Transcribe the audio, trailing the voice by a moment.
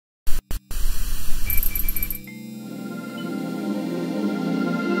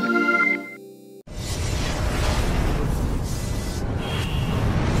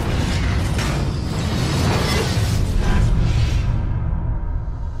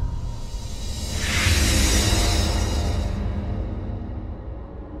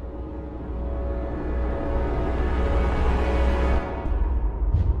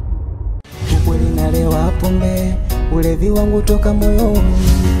ulevi wangu toka moyoni,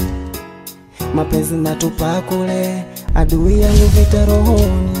 mapenzi natupa kule, adui yangu vita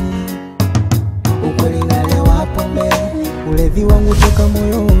rohoni, ukweli nalewa pombe, ulevi wangu toka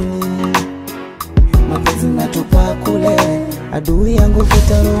moyoni, mapenzi natupa kule, adui yangu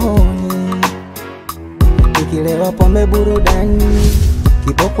vita rohoni, nikilewa pombe burudani,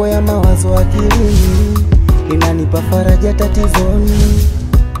 kiboko ya mawazo akilini, inanipa faraja tatizoni,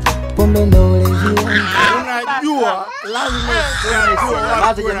 pombe ndo ulevi wangu. Unajua lazima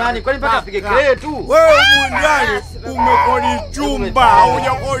Basi jamani, kwani mpaka apige kelele tu? wewe mundani umekodi chumba,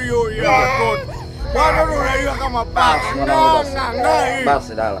 hujakodi ya watoto. Bwana unaiwa kama basi.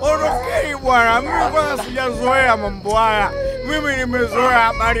 Basi dala. Ondokeni bwana, mimi kwanza sijazoea mambo haya. Mimi nimezoea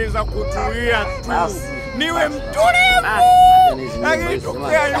habari za kutulia tu. Niwe mtulivu. Lakini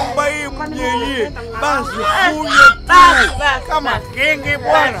tokea nyumba hii mjenye, basi kuja tu kama kenge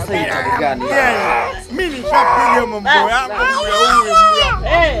bwana. Mimi nishapiga mambo yako ya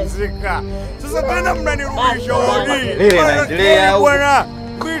huyu mzika. Sasa tena mnanirudisha wodi. Endelea bwana.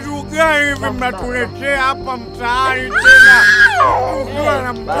 Vitu gani hivi mnatuletea hapa mtaani tena? Ukiwa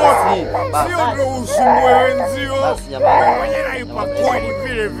na mtoto sio ndio usumbue wenzio. Mwenye naipa kodi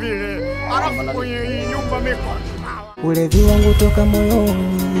vile vile. Alafu kwenye hii nyumba miko. Ulevi wangu toka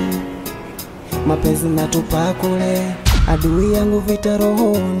moyoni, mapenzi natupa kule, adui yangu vita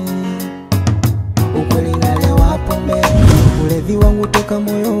rohoni, ukweli nalewa pombe, ulevi wangu toka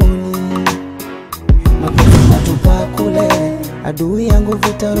moyoni, mapenzi natupa kule, adui yangu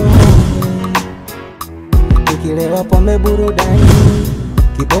vita rohoni, nikilewa pombe burudani,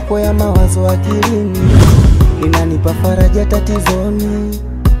 kiboko ya mawazo akilini, inanipa faraja tatizoni,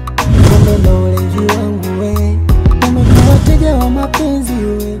 pombe ndo ulevi wangu we. Umekuwa wateja wa mapenzi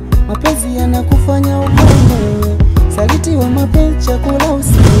we, mapenzi yanakufanya ukonde, saliti wa mapenzi chakula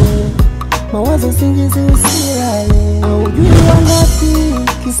usiwe, mawazo singizi usilale, aujui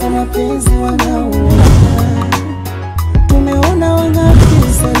wangapi kisa mapenzi wanaua, tumeona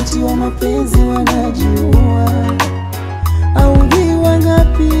wangapi saliti wa mapenzi wanajiua, aujui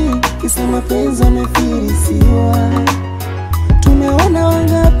wangapi kisa mapenzi wamefirisiwa, tumeona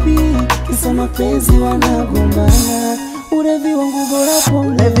wangapi kisa mapenzi wanagombana, ulevi wangu bora kwa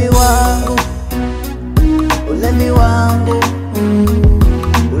ulevi wangu, ulevi wangu,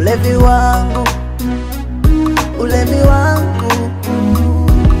 ulevi wangu, ulevi wangu,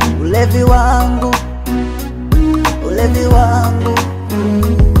 ulevi wangu, ulevi wangu,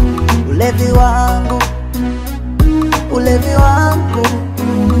 ulevi wangu, ulevi wangu,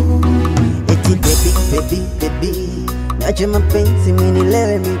 eti baby baby baby, nache mapenzi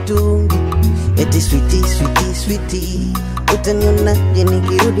minilewe mitungi, eti sweetie sweetie sweetie, utanionaje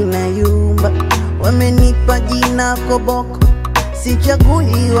nikirudi na yumba, wamenipa jina koboko,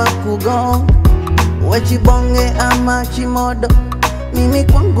 sichagui wa kugonga, wachibonge ama chimodo, mimi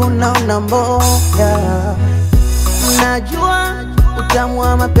kwangu naona mboga, najua utamu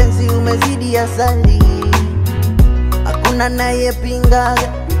wa mapenzi umezidi asali, hakuna naye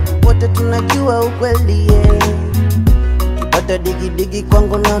pingaga, wote tunajua ukweli kipata digi digi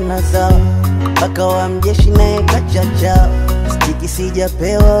kwangu naona sawa, mpaka wa mjeshi naye kachacha, stiki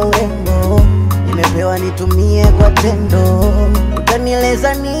sijapewa wembo, nimepewa nitumie kwa tendo,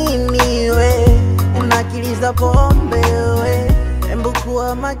 utanieleza nini we, unakiliza pombe we, embu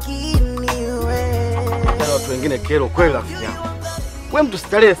kuwa makini we. Watu wengine kero kweli rafiki yangu. Wewe mtu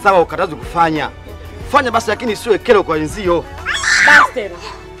starehe sawa ukatazi kufanya. Fanya basi lakini siwe kero kwa wenzio. Basi tena.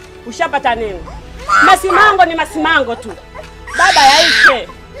 Ushapata neno. Masimango ni masimango tu. Baba yaishe.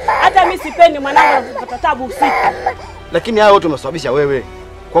 Hata mimi sipendi mwanangu kupata tabu usiku. Lakini hao wote umesababisha wewe.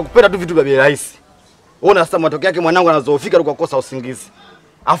 Kwa kupenda tu vitu vya bei rahisi. Unaona sasa matokeo yake mwanangu anazoofika tu kwa kosa usingizi.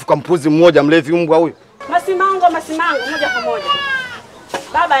 Afu kampuzi mmoja mlevi mbwa huyo. Masimango moja kwa moja.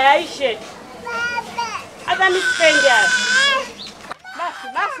 Baba yaishe. Hata mimi sipendi hayo.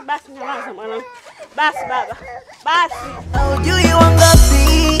 Basi nyamaza mwanangu. Basi baba. Basi. Haujui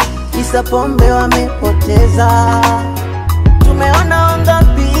wangapi kisa pombe wamepoteza, tumeona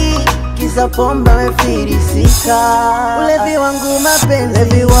wangapi kisa pombe wamefirisika, ulevi wangu mapenzi,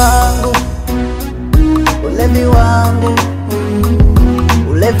 ulevi wangu, ulevi wangu,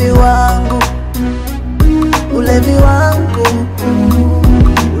 ulevi wangu, ulevi wangu,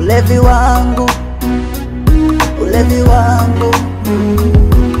 ulevi wangu, ulevi wangu,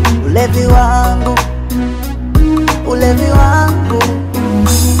 ulevi wangu, ulevi wangu,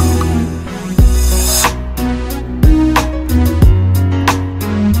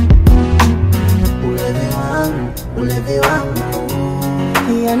 ulevi wangu,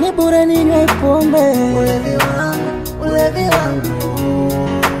 yani bora ninywe pombe, ulevi wangu, ulevi wangu,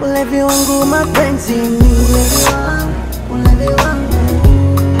 ulevi wangu mapenzi, ulevi wangu,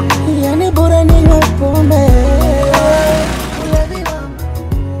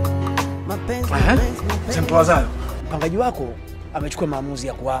 Wazayo, mpangaji wako amechukua maamuzi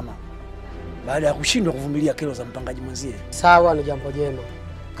ya kuhama baada ya kushindwa kuvumilia kero za mpangaji mwenzie. Sawa, ni jambo jema.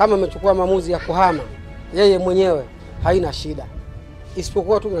 Kama amechukua maamuzi ya kuhama yeye mwenyewe, haina shida.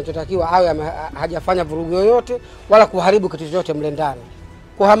 Isipokuwa tu kinachotakiwa awe hajafanya vurugu yoyote wala kuharibu kitu chochote mle ndani.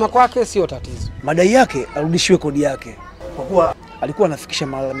 Kuhama kwake sio tatizo. Madai yake arudishiwe kodi yake. Kwa kuwa alikuwa anafikisha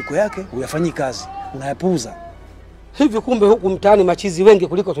malalamiko yake, uyafanyii kazi, unayapuuza. Hivi kumbe huku mtaani machizi wengi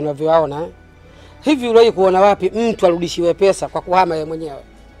kuliko tunavyowaona. Hivi uliwahi kuona wapi mtu arudishiwe pesa kwa kuhama yeye mwenyewe?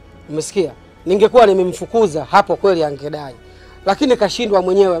 Umesikia? Ningekuwa nimemfukuza hapo kweli angedai. Lakini kashindwa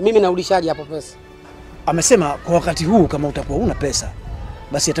mwenyewe, mimi narudishaje hapo pesa? Amesema kwa wakati huu kama utakuwa una pesa,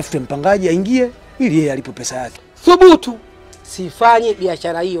 basi atafute mpangaji aingie ili yeye alipo pesa yake. Thubutu! Sifanye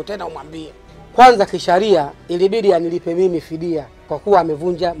biashara hiyo tena, umwambie. Kwanza kisharia ilibidi anilipe mimi fidia kwa kuwa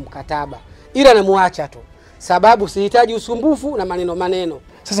amevunja mkataba. Ila namuacha tu. Sababu sihitaji usumbufu na maneno.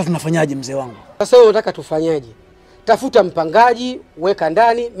 Sasa tunafanyaje mzee wangu? Sasa wewe unataka tufanyaje? Tafuta mpangaji, weka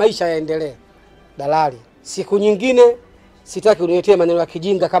ndani, maisha yaendelee. Dalali, siku nyingine sitaki uniletee maneno ya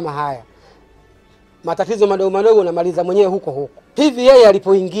kijinga kama haya. Matatizo madogo unamaliza mwenyewe huko. Hivi yeye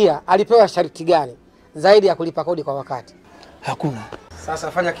alipoingia alipewa sharti gani zaidi ya kulipa kodi kwa wakati? Hakuna.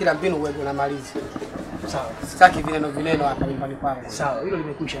 Sasa fanya kila mbinu wewe unamaliza. Sawa. Sitaki vineno hapa nyumbani kwangu. Sawa, hilo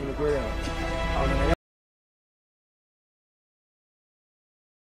limekwisha, nimekuelewa.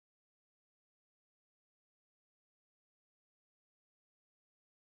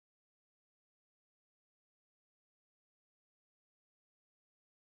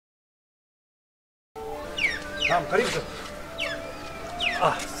 Naam, karibu.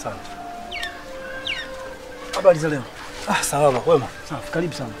 Asante. Habari za leo? Salama, kwema. Safi,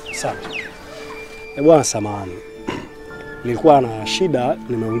 karibu sana. Asante. Bwana samahani. Nilikuwa na shida,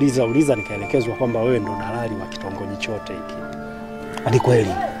 nimeuliza nikaelekezwa kwamba wewe ndo dalali wa kitongoji chote hiki. Ni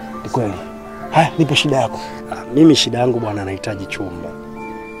kweli. Haya, nipe shida yako. Mimi shida yangu bwana, nahitaji chumba.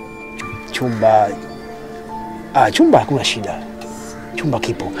 Chumba hakuna shida. Chumba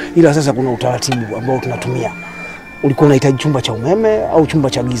kipo. Ila sasa kuna utaratibu ambao tunatumia. Ulikuwa unahitaji chumba cha umeme au chumba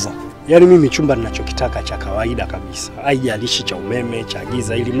cha giza? Yaani mimi chumba ninachokitaka cha kawaida kabisa. Haijalishi cha umeme, cha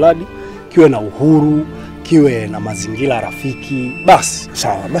giza, ili mradi kiwe na uhuru, kiwe na mazingira rafiki. Basi,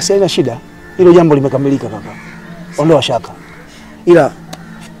 sawa. Basi haina shida. Hilo jambo limekamilika kaka. Ondoa shaka. Ila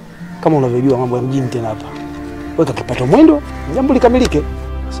kama unavyojua mambo ya mjini tena hapa. Weka kipato mwendo, jambo likamilike.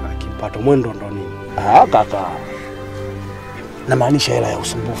 Sasa kipato mwendo ndo nini? Kaka. Na maanisha hela ya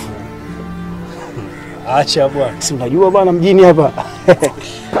usumbufu. Acha bwana. Si unajua bwana mjini hapa.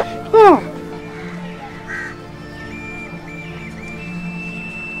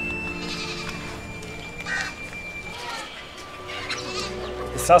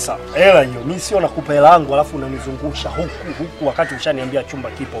 Sasa hela hiyo mimi sio nakupa hela yangu alafu unanizungusha huku wakati ushaniambia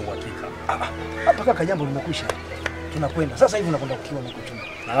chumba kipo uhakika. Hapa kaka jambo limekwisha. Tunakwenda. Sasa hivi unakwenda kukiwa niko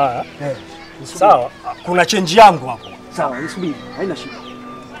chumba. Sawa. Kuna change yangu hapo. Sawa, nisubiri. Haina shida.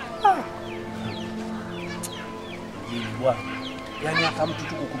 Bwana. Yaani hata mtu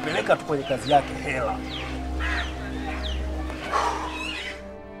tu kukupeleka tu kwenye kazi yake hela.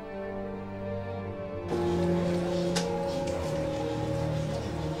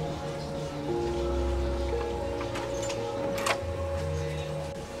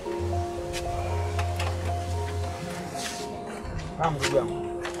 Ndugu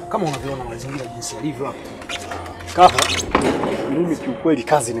yangu, kama unavyoona mazingira jinsi yalivyo hapa. Kaka, mimi kiukweli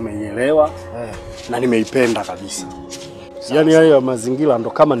kazi nimeielewa na nimeipenda kabisa. Yaani hayo mazingira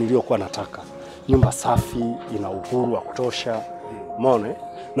ndo kama niliyokuwa nataka. Nyumba safi, ina uhuru wa kutosha. Umeona?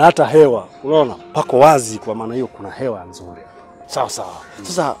 Na hata hewa, unaona? Pako wazi, kwa maana hiyo kuna hewa nzuri. Sawa.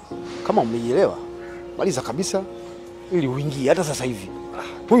 Sasa kama umeielewa, maliza kabisa ili uingie hata sasa hivi.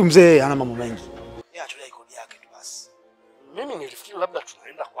 Huyu mzee hana mambo mengi. Yeye atudai kodi yake tu basi. Mimi nilifikiri labda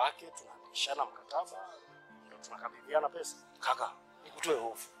tunaenda kwake, tunapishana mkataba, ndio tunakabidhiana pesa. Kaka, nikutoe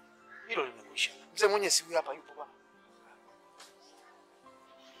hofu. Hilo limekwisha. Mzee mwenyewe si huyu hapa yupo bwana.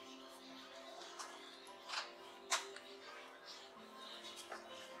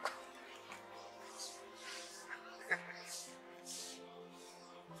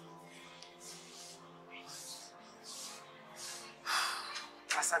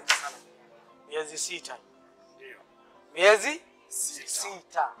 Asante sana. Miezi 6. Ndio. Miezi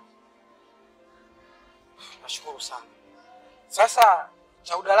 6. Nashukuru sana. Sasa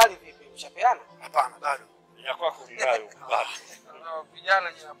cha udalali vipi? Mshapeana? Hapana, bado. Ya kwako ndio bado.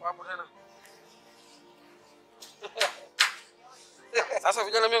 Vijana je hapo tena? Sasa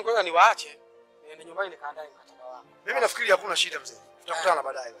vijana mimi ngoja niwaache. Niende nyumbani nikaandae mkataba wangu. Mimi nafikiri hakuna shida mzee. Tutakutana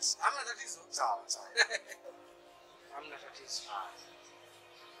baadaye basi. Hamna tatizo. Sawa. Hamna tatizo.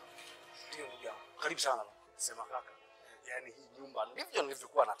 Ndio ndugu yangu. Karibu sana. Sema kaka, yani hii nyumba ndivyo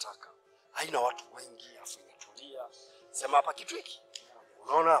nilivyokuwa nataka. Haina watu wengi, afu imetulia. Sema hapa kitu hiki.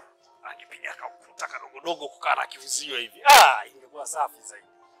 Unaona hapa? Angepiga akakuta kadogodogo kukaa na kiuzio hivi. Ingekuwa safi zaidi.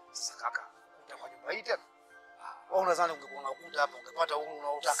 Sasa kaka, utakuwa nyumba hii tena. Wewe unadhani ungekuwa unakuta hapa ungepata huu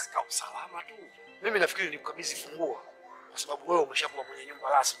unaotaka kwa usalama tu. Mimi nafikiri nikukabidhi funguo kwa sababu wewe umeshakuwa kwenye nyumba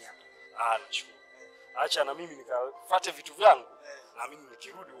rasmi hapa. Nashukuru. Acha na mimi nikafuate vitu vyangu. Na mimi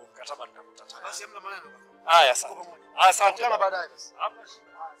nikirudi huo mkataba nitakutata. Basi hamna maneno. Haya asante. Asante. Tena baadaye basi. Hapa.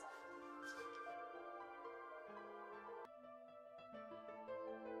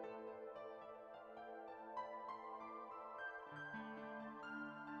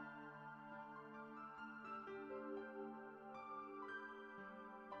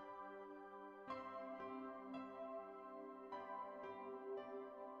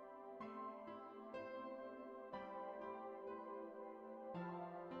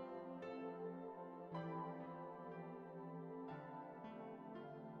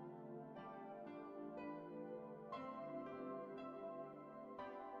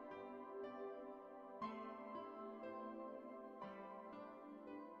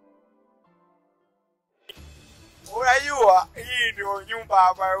 Unajua hii ndio nyumba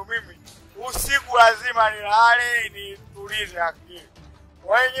ambayo mimi usiku lazima nilale nitulize akili.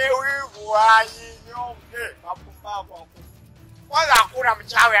 Wenye wivu wajinyonge, mapumbavu hapo. Kwanza hakuna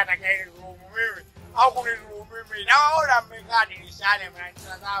mchawi atakayeniruhumu mimi au kuniruhumu mimi. Naona mmekaa dirishani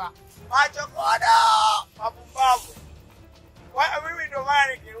mnanitazama. Macho kodo, mapumbavu. Kwa mimi ndio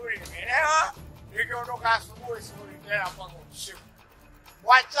maana nikirudi nimeelewa. Nikiondoka asubuhi sirudi tena mpaka usiku.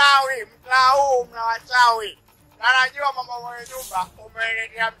 Wachawi, mtaa huu mna wachawi. Na najua mama mwenye nyumba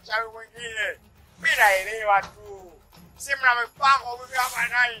umeletea mchawi mwingine. Mimi naelewa tu. Si mna mipango mimi hapa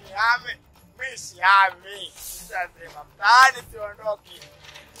ndani nihame. Mimi sihami. Nitasema mtaani siondoki.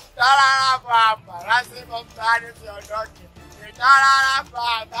 Talala baba. Lazima mtaani siondoki. Nitalala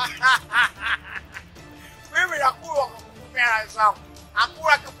baba. Mimi nakula kwa kutumia hela zangu.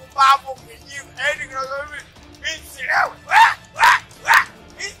 Hakuna kipumbavu kijivu. Eti kinazo mimi silewi.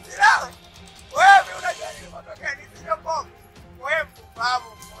 Mimi silewi. Wewe unajali matokeo ni sio pombe. Wewe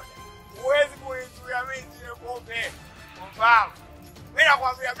mpumbavu mmoja. Huwezi kunizuia mimi sile pombe. Mpumbavu. Mimi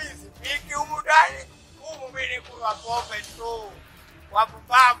nakwambia mimi sipiki humu ndani. Humu mimi kunywa pombe tu.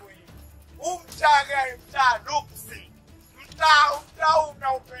 Wapumbavu hii. Umchaga ni mtaa nuksi. Mtaa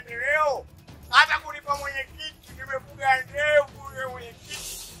una upendeleo. Hata kunipa mwenyekiti nimefuga ndevu yule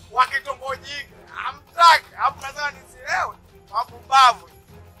mwenyekiti wa kitongoji. Hamtaki. Hapo nadhani nisilewe. Wapumbavu.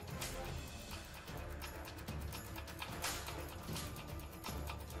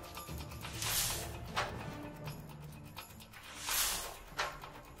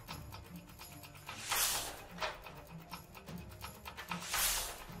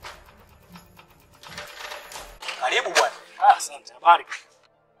 Karibu bwana. Asante. Habari.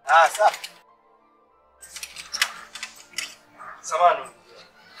 Safi. Samahani.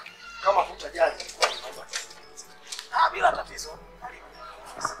 Kama hutajali kwa naomba. Bila tatizo.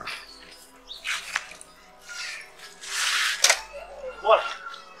 Bora.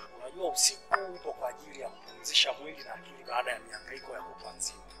 Unajua usiku upo kwa ajili ya kupumzisha mwili na akili baada ya mihangaiko ya kutwa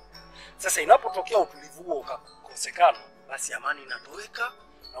nzima. Sasa inapotokea utulivu huo ukakosekana, basi amani inatoweka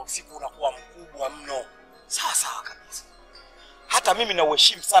na usiku unakuwa mkubwa mno. Sawa kabisa. Hata mimi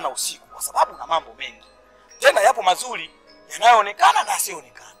nauheshimu sana usiku kwa sababu na mambo mengi. Tena yapo mazuri yanayoonekana na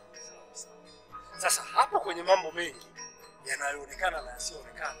yasiyoonekana. Sasa hapo kwenye mambo mengi yanayoonekana na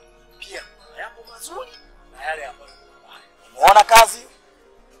yasiyoonekana, pia yapo mazuri na yale ambayo ni mabaya. Umeona kazi?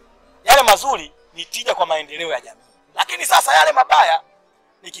 Yale mazuri ni tija kwa maendeleo ya jamii. Lakini sasa yale mabaya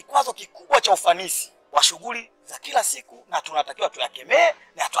ni kikwazo kikubwa cha ufanisi wa shughuli za kila siku na tunatakiwa tuyakemee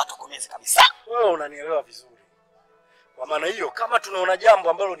na tuyatokomeze kabisa. Wewe unanielewa vizuri. Kwa maana hiyo kama tunaona jambo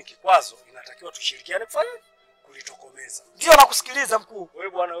ambalo ni kikwazo, inatakiwa tushirikiane kufanya kulitokomeza. Ndio nakusikiliza mkuu. Wewe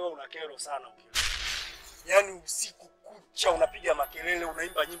bwana wewe una kero sana ukielewa. Yaani usiku kucha unapiga makelele,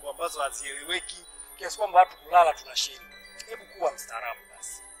 unaimba nyimbo ambazo hazieleweki, kiasi kwamba watu kulala tunashindwa. Hebu kuwa mstaarabu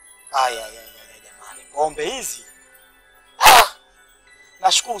basi. Jamani, pombe hizi.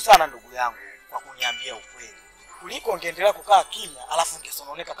 Nashukuru sana ndugu yangu kwa kuniambia ukweli. Kuliko ungeendelea kukaa kimya alafu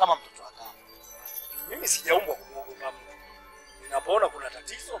ungesononeka kama mtoto wa kambi. Mimi sijaumbwa kumuogopa mtu. Ninapoona kuna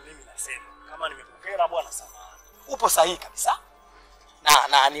tatizo mimi nasema. Kama nimekukera bwana samahani. Upo sahihi kabisa.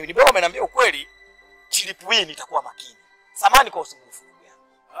 Na ni bora umeniambia ukweli. Chilipu hii nitakuwa makini. Samahani kwa usumbufu ndugu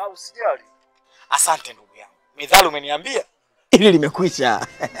yangu. Usijali. Asante ndugu yangu. Midhali umeniambia ili limekwisha.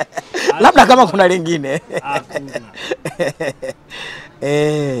 Labda kama kuna lingine. Hakuna.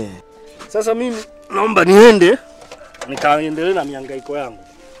 Sasa mimi naomba niende nikaendelee na mihangaiko yangu.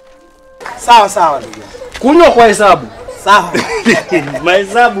 Sawa ndugu yangu. Kunywa kwa hesabu. Sawa.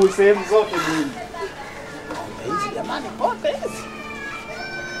 Mahesabu sehemu zote mimi. Hizi jamani pombe hizi.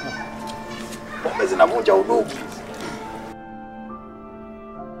 Pombe zinavunja udugu.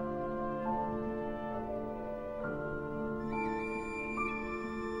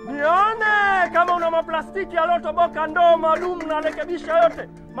 Nione kama una maplastiki yalotoboka, ndoo, madumu na rekebisha yote.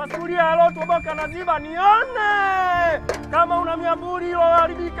 Masufuria yalotoboka na ziba, nione kama una miavuli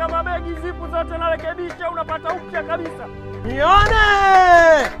iliyoharibika, mabegi, zipu zote na rekebisha, unapata upya kabisa.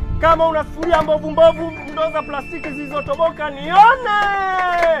 Nione kama una sufuria mbovu, ndoo za plastiki zilizotoboka, nione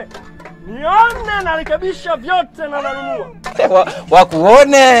na rekebisha vyote na nanunua.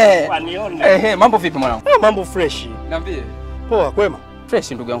 Wakuone. Wanione. Mambo vipi mwanangu? Mambo fresh. Niambie. Poa, kwema?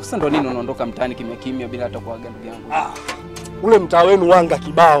 Fresh ndugu yangu. Sasa ndo nini unaondoka mtaani kimya bila hata kuaga ndugu yangu? Ule mtaa wenu Wanga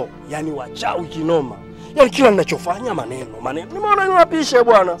kibao, yani wachawi kinoma. Yaani kila ninachofanya maneno. Nimeona niwapishe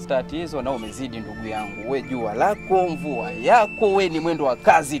bwana. Tatizo na umezidi ndugu yangu. We jua lako, mvua yako, we ni mwendo wa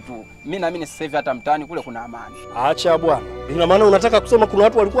kazi tu. Mimi naamini sasa hivi hata mtaani kule kuna amani. Acha bwana. Ina maana unataka kusema kuna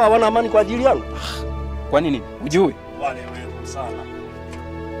watu walikuwa hawana amani kwa ajili yangu? Kwa nini? Ujui? Wale wewe sana.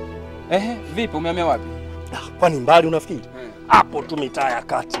 Vipi umehamia wapi? Kwani mbali unafikiri? Hapo tu mitaa ya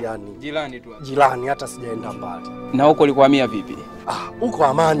kati yani. Jirani tu. Jirani, hata sijaenda mbali. Na huko ulikohamia vipi? Huko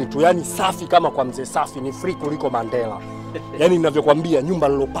amani tu, yani safi kama kwa mzee Safi, ni free kuliko Mandela. Yani ninavyokuambia nyumba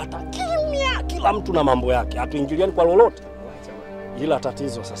nilopata kimya, kila mtu na mambo yake. Hatuingiliani kwa lolote. Ila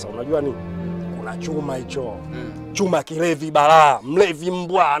tatizo sasa unajua nini? Kuna chuma hicho. Chuma kilevi balaa, mlevi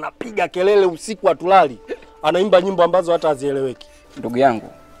mbwa anapiga kelele usiku atulali. Anaimba nyimbo ambazo hata hazieleweki. Ndugu yangu,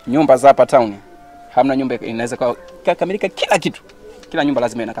 nyumba za hapa town hamna nyumba inaweza kukamilika kila kitu. Kila nyumba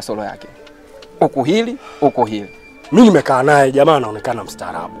lazima ina kasoro yake. Uko hili. Mimi nimekaa naye jamaa anaonekana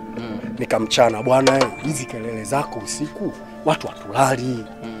mstaarabu. Nikamchana, bwana hizi kelele zako usiku watu watulali.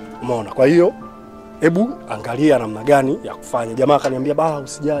 Umeona? Kwa hiyo hebu angalia namna gani ya kufanya. Jamaa akaniambia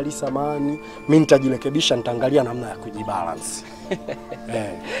usijali samani, mimi nitajirekebisha, nitaangalia namna ya kujibalance.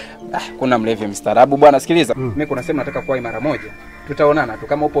 Kuna mlevi mstaarabu bwana, sikiliza. Mimi kuna sema nataka kuwahi mara moja. Tutaonana tu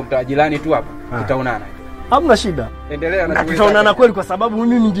kama upo mtaa jirani tu hapa. Tutaonana. Hamna shida. Endelea na tutaonana kweli kwa sababu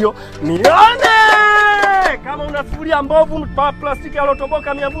mimi ndio nione kama una sufuria mbovu, plastiki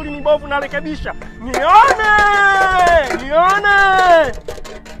yalotoboka, miavuli mibovu na rekebisha. Nione.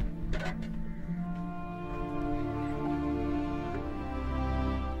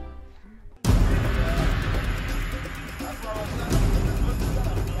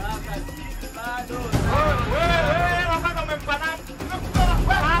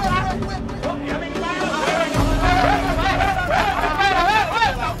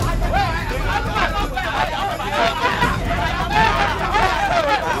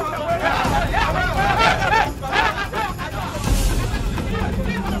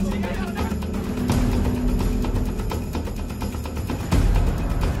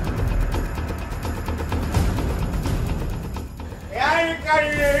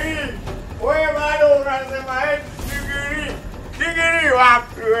 Wewe bado unasema digiri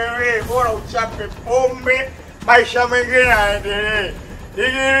wapi wewe? Bora uchape pombe, maisha mengine yaendelee.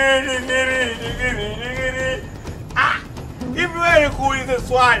 Digiri. Hivi wewe nikuulize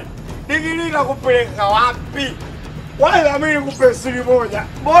swali. Digiri nakupeleka wapi? Kwanza mimi nikupe siri moja.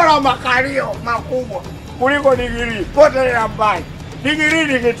 Bora makalio makubwa kuliko digiri. Potelea mbali. Digiri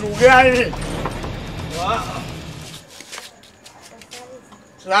ni kitu gani?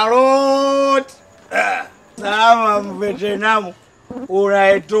 Salama mvetenamu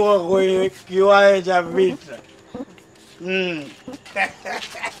unaetoka kwenye kiwanja cha vita.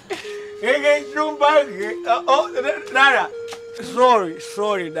 Chumba dada.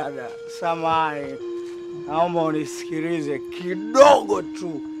 Sorry dada. Samahani. Naomba unisikilize kidogo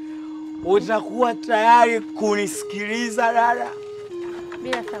tu. Utakuwa tayari kunisikiliza dada?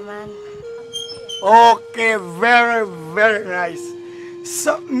 Bila samahani. Okay, very nice.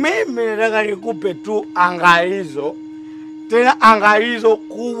 So, mimi nataka nikupe tu angalizo. Tena angalizo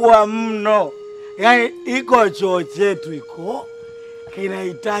kubwa mno. Yaani iko choo chetu iko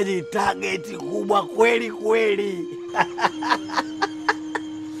kinahitaji target kubwa kweli.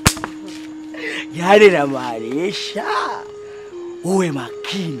 Yaani namaanisha uwe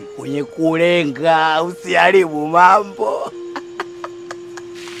makini kwenye kulenga, usiharibu mambo.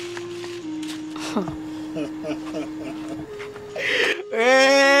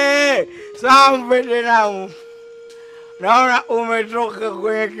 Sambe namu. Naona umetoka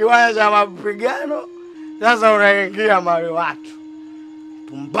kwenye kiwanja cha mapigano, sasa unaingia mali watu.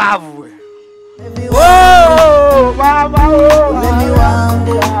 Pumbavu wewe. Baba Ulevi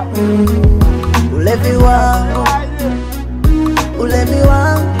wangu. Ulevi wangu.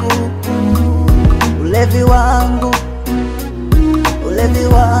 Ulevi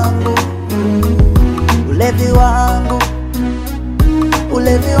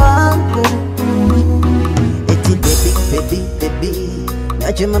ulevi wangu. Eti baby,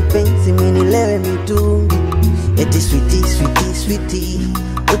 nache mapenzi minilewe mitungi. Eti sweetie,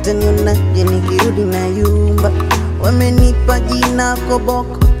 utanionaje nikirudi na yumba. Wamenipa jina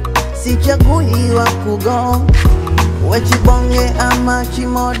koboko, sichagui wa kugonga. Wechibonge ama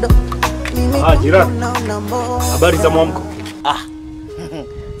chimodo, mimi jirani. Habari za mwamko?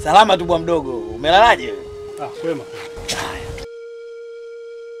 Salama tu bwa mdogo. Umelalaje? Kwema.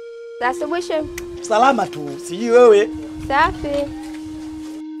 Asubuhi shem. Salama tu. Sijui wewe. Safi.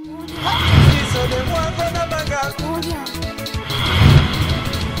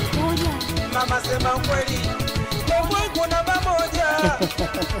 Mama sema kweli. Mungu namba moja.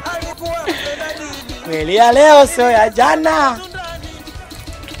 Alikuwa mpendani. Kweli ya leo sio ya jana.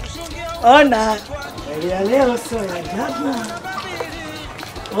 Ona. Kweli ya leo sio ya jana.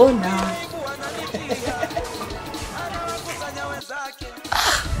 Ona.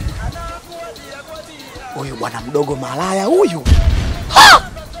 Huyu bwana mdogo malaya huyu.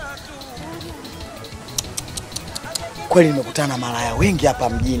 Kweli nimekutana na malaya wengi hapa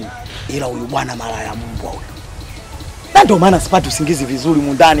mjini, ila huyu bwana malaya mbwa huyu. Na ndio maana sipati usingizi vizuri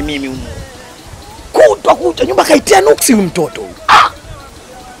mundani mimi humu. Kuta nyumba kaitia nuksi huyu mtoto huyu.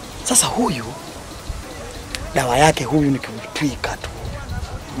 Sasa huyu dawa yake huyu ni kuutwika tu.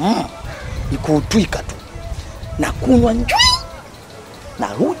 Ni kuutwika tu. Na kunywa njui.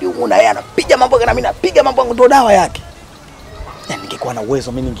 Narudi huko na yeye anapiga mambo na mimi napiga mambo, ndio dawa yake. Yaani ningekuwa na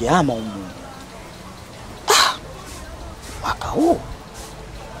uwezo mimi ningehama huko. Mwaka huu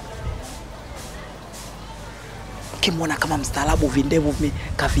kimwona kama mstaarabu, vindevu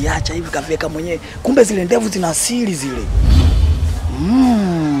kaviacha hivi kaviweka mwenyewe, kumbe zile ndevu zina asili zile.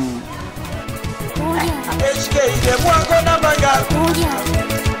 Ile mwango na banga.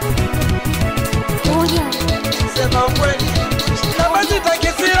 Sema kweli. Kama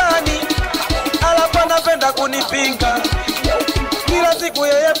sitakisirani, alafu anapenda kunipinga. Kila siku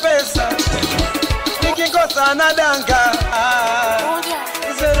yeye pesa. Nikikosa anadanga.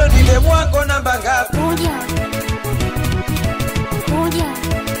 Zero dile mwango na banga.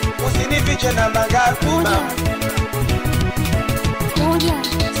 Usinifiche na banga.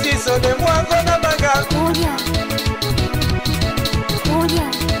 Siso de mwango na banga.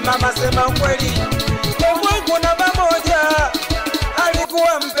 Mama sema kweli. Mungu namba moja.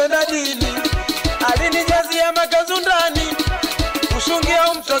 Alikuwa mpenda dini. Alinijazia makazu ndani.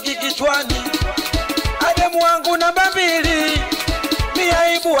 Kushungia umtoki kichwani. Ademu wangu namba 2. Ni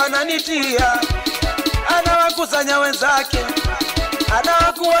aibu ananitia. Anawakusanya wenzake.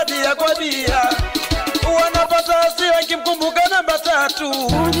 Anawakuadia kwa dia. Wanapata hasira kimkumbuka namba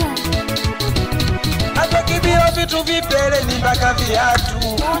 3. Hata kibia vitu vipele ni mpaka viatu.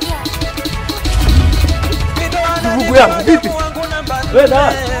 Ndugu yangu vipi? Wewe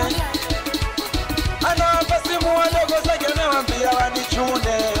da. Anawapa simu wadogo zake anawaambia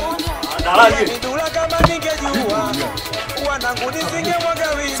wanichune. Dalaji. Nidula kama ningejua. Wanangu nisingemwaga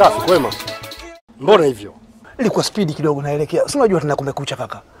wino. Safi kwema. Mbona hivyo? Ilikuwa speed kidogo naelekea. Si unajua tuna kumekucha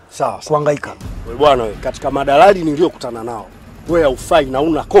kaka. Sawa. Kuhangaika. Wewe bwana wewe, katika madalali niliyokutana nao, wewe haufai na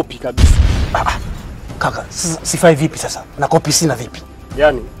una kopi kabisa. Kaka, sifai vipi sasa? Na kopi sina vipi?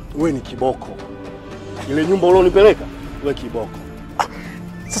 Yaani wewe ni kiboko. Ile nyumba ulionipeleka, wewe kiboko.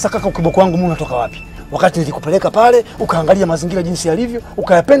 Sasa kaka, ukiboko wangu mimi unatoka wapi? Wakati nilikupeleka pale, ukaangalia mazingira jinsi yalivyo,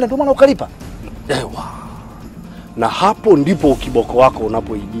 ukayapenda ndio maana ukalipa. Ewa. Na hapo ndipo ukiboko wako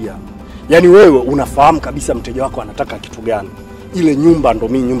unapoingia. Yaani wewe unafahamu kabisa mteja wako anataka kitu gani. Ile nyumba ndo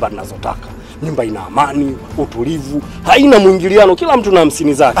mimi nyumba ninazotaka. Nyumba ina amani, utulivu, haina mwingiliano, kila mtu na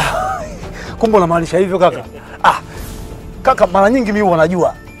 50 zake. Kumbe unamaanisha hivyo kaka? Kaka, mara nyingi mimi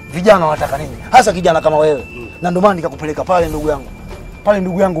wanajua vijana wanataka nini. Hasa kijana kama wewe. Na ndio maana nikakupeleka pale ndugu yangu. Pale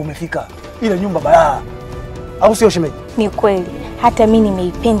ndugu yangu umefika. Ile nyumba balaa. Au sio shemeji? Ni kweli. Hata mimi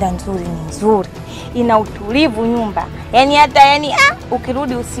nimeipenda, nzuri, ni nzuri. Ina utulivu nyumba. Yaani hata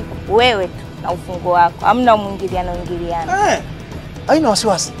ukirudi usiku wewe tu na ufungo wako. Hamna mwingiliano. Haina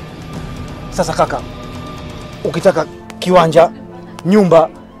wasiwasi. Sasa kaka, ukitaka kiwanja, nyumba,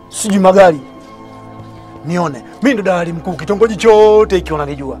 siji magari, nione. Mimi ndo dalali mkuu kitongoji chote hiki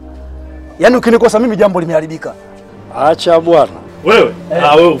unanijua. Yaani ukinikosa mimi jambo limeharibika. Acha bwana. Wewe?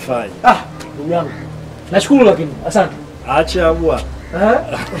 Wewe ufai. Ndugu yangu. Nashukuru lakini asante. Acha bwana.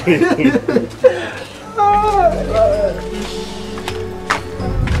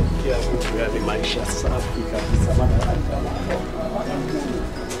 Ni maisha safi kabisa.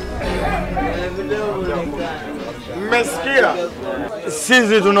 Mmesikia?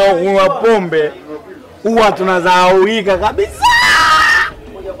 Sisi tunaokunywa pombe huwa tunazahaulika kabisa.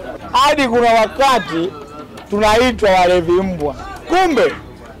 Hadi kuna wakati tunaitwa walevi mbwa. Kumbe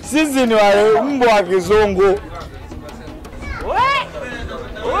Sisi ni wale mbwa wa kizungu.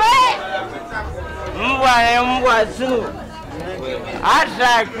 Mbwa ni mbwa tu.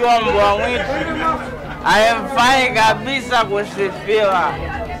 Hata akiwa mbwa mwitu haimfai kabisa kusifiwa.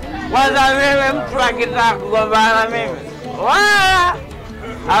 Kwanza mimi mtu akitaka kugombana mimi wala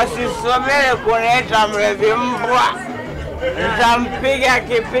asisomele kuniita mlevi mbwa. Nitampiga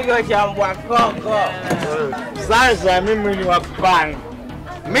kipigo cha mbwa koko. Sasa mimi ni wapanga.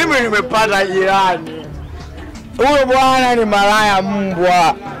 Mimi nimepata jirani. Huyo bwana ni malaya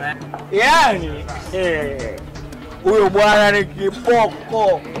mbwa. Yaani huyo bwana ni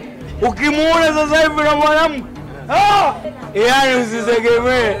kipoko. Ukimuona sasa hivi na mwanamke, yaani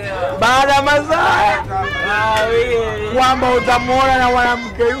usitegemee baada ya masaa kwamba utamuona na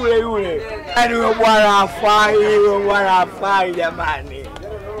mwanamke yule yule. Yaani huyo bwana hafai, jamani.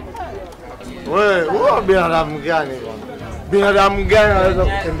 Wewe, huyo binadamu gani bwana? Binadamu gani anaweza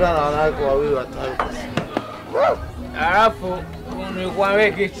kutembea na wanawake wawili watatu? Alafu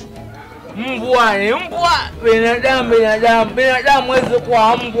nikwambie kitu. Mbwa ni mbwa, binadamu hawezi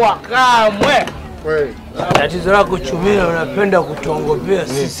kuwa mbwa kamwe. Kweli. Tatizo lako Chumila, unapenda kutuongopea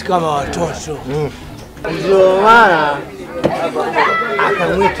sisi kama watoto. Ndio maana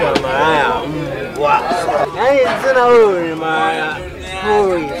akamwita malaya mbwa. Yaani tena wewe ni malaya.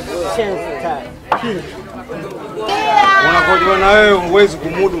 Unakojiona wewe huwezi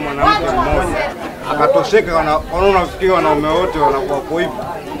kumudu mwanamke mmoja. Akatosheka wanaonafikia wanaume wote wanakuwa kwa hivyo.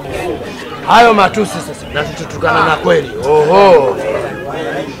 Hayo matusi sasa na tutukana na kweli. Oho.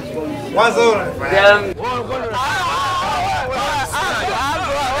 Kwanza wewe unafanya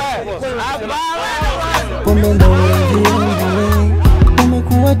pombe ndo ulevi wangu,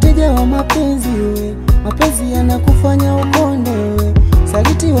 umekuwa teja wa mapenzi we, mapenzi yanakufanya ukonde we,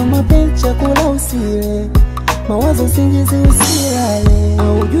 saliti wa mapenzi chakula usile, mawazo usingizi usilale,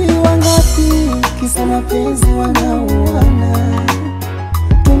 haujui wangapi kisa mapenzi wanauana,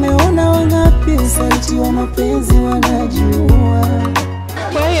 tumeona wangapi saliti wa mapenzi wanajua.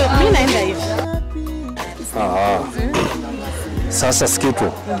 Kwa hiyo mimi naenda hivi. Sasa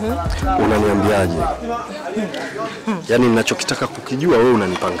Sikitu, unaniambiaje? Yaani ninachokitaka kukijua wewe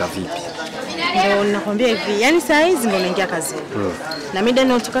unanipanga vipi? Ndio nakwambia hivi, yani saa hizi ndio naingia kazini. Na mida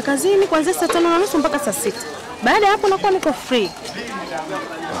natoka kazini kuanzia saa 5:30 mpaka saa 6. Baada ya hapo nakuwa niko free.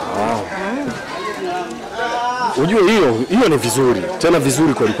 Ujue hiyo ni vizuri, tena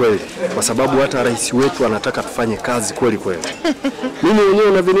vizuri kweli kweli, kwa sababu hata rais wetu anataka tufanye kazi kweli kweli. Mimi mwenyewe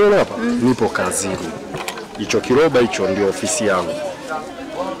unaviniona hapa, nipo kazini. Hicho kiroba hicho ndio ofisi yangu.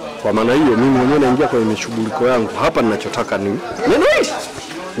 Kwa maana hiyo mimi mwenyewe naingia kwenye mishughuliko yangu. Hapa ninachotaka ni neno hili.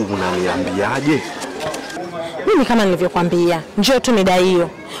 Unaniambiaje? Mimi kama nilivyokuambia, njoo tu mida hiyo.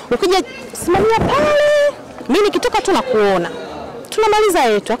 Ukija simamia pale, mimi nikitoka tu nakuona. Tunamaliza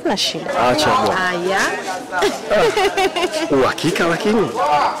yetu, hakuna shida. Acha bwana. Haya. Uhakika lakini?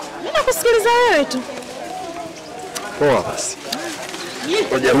 Mimi nakusikiliza wewe tu. Poa basi.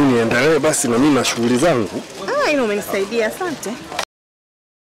 Ngoja mimi niendelee basi na mimi na shughuli zangu. Ino umenisaidia, asante.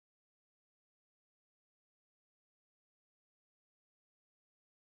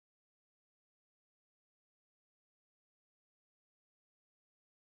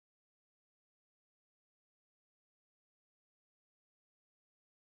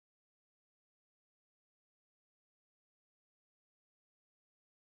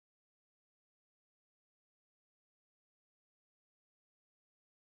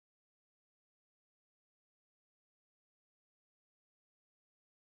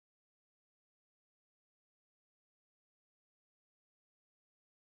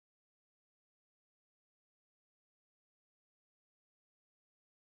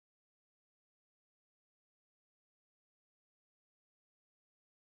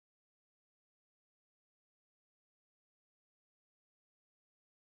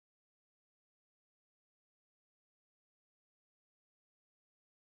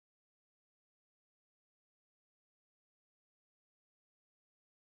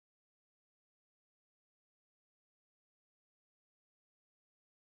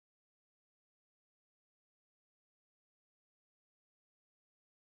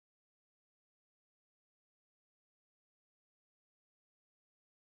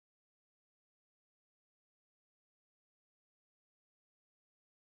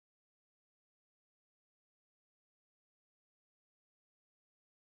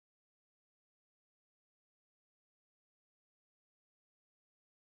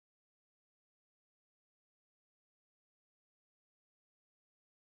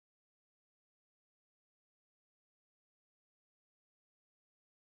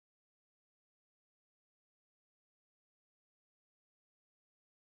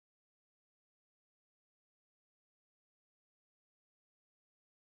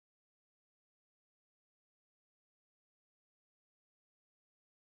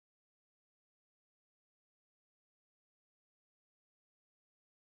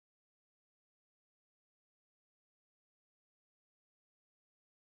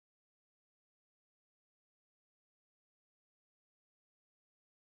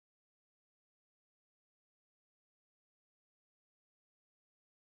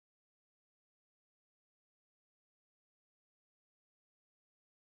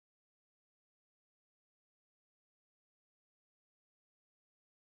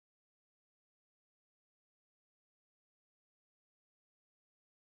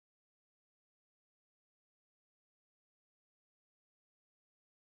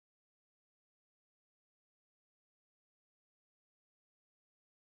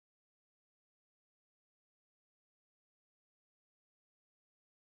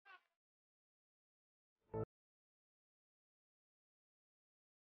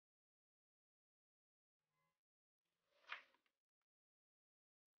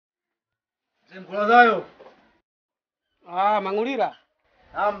 Mkulazayo. Mangulira.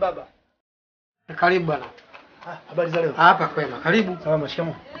 Naam baba. Karibu bwana. Habari za leo? Hapa kwema. Karibu. Salama,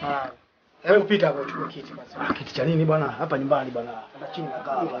 shikamoo. Hebu pita hapo chukua kiti basi. Kiti cha nini bwana? Hapa nyumbani bwana. Hapa chini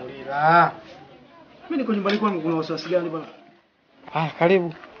nakaa. Mangulira. Mimi niko nyumbani kwangu, kuna wasiwasi gani bwana?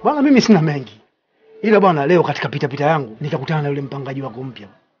 Karibu. Bwana mimi sina mengi. Ila bwana leo katika pita yangu nikakutana na yule mpangaji wako mpya.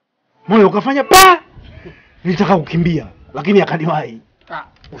 Moyo ukafanya pa! Nilitaka kukimbia, lakini akaniwahi.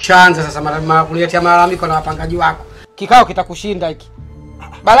 Ushaanza sasa kuniletea malalamiko na wapangaji wako. Kikao kitakushinda hiki.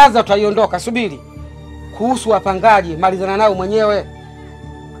 Baraza utaiondoka, subiri. Kuhusu wapangaji, malizana nao mwenyewe.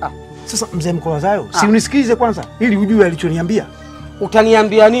 Sasa mzee Mkolazayo, si unisikilize kwanza ili ujue alichoniambia.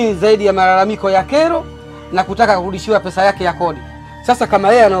 Utaniambia nini zaidi ya malalamiko ya kero na kutaka kurudishiwa pesa yake ya kodi? Sasa kama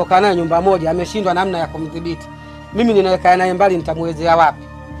yeye anaokaa naye nyumba moja ameshindwa namna ya kumdhibiti, mimi ninayekaa naye mbali nitamwezea wapi?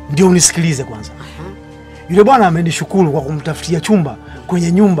 Ndio unisikilize kwanza. Yule bwana amenishukuru kwa kumtafutia chumba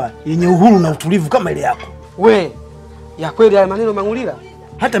kwenye nyumba yenye uhuru na utulivu kama ile yako. We, ya kweli haya maneno Mangulira?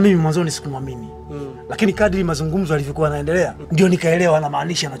 Hata mimi mwanzoni sikumwamini. Lakini kadri mazungumzo yalivyokuwa yanaendelea, ndio nikaelewa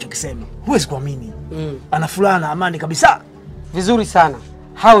anamaanisha anachokisema. Huwezi kuamini. Ana furaha na amani kabisa. Vizuri sana.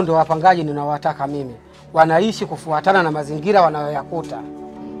 Hao ndio wapangaji ninaowataka mimi. Wanaishi kufuatana na mazingira wanayoyakuta.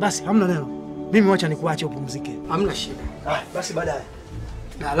 Basi hamna neno. Mimi wacha nikuache upumzike. Hamna shida. Basi baadaye.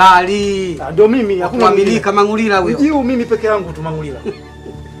 Dalali. Ndio mimi, hakuna kuamilika Mangulira huyo. Jiu mimi peke yangu tu Mangulira.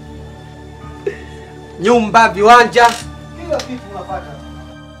 Nyumba, viwanja, kila kitu unapata.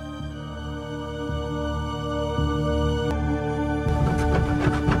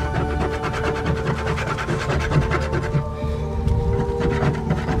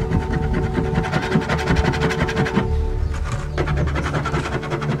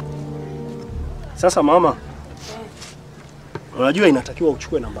 Sasa mama, unajua inatakiwa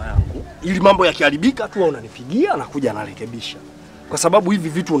uchukue namba yangu ili mambo yakiharibika tu unanipigia na kuja narekebisha. Kwa sababu hivi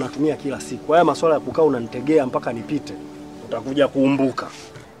vitu unatumia kila siku. Haya masuala ya kukaa unanitegea mpaka nipite, utakuja kuumbuka.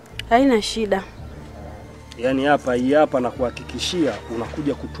 Haina shida. Yaani hapa na kuhakikishia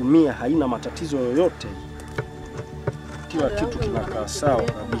unakuja kutumia, haina matatizo yoyote. Kila kitu kinakaa sawa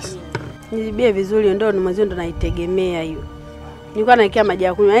kabisa. Nilibie vizuri, ndio mwenzio ndo naitegemea hiyo. Nilikuwa naekea maji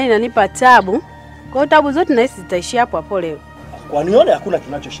ya kunywa, yaani inanipa tabu. Kwa hiyo tabu zote na hisi zitaishia hapo hapo leo. Kwa nione hakuna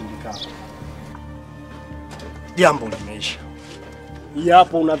kinachoshindikana. Jambo limeisha. Hii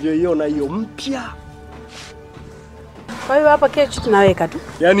hapo unavyoiona hiyo mpya. Kwa hiyo hapa kesho tunaweka tu.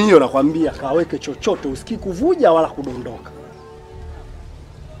 Yaani hiyo nakwambia kaweke chochote, usikii kuvuja wala kudondoka.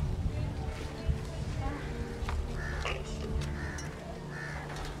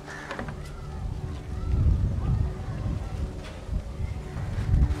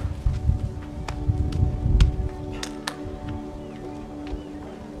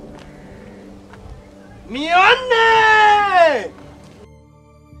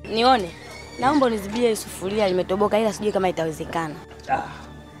 Nione. Naomba unizibie sufuria limetoboka ila sijui kama itawezekana.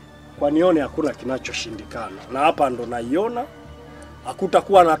 Kwa nione hakuna kinachoshindikana. Na hapa ndo naiona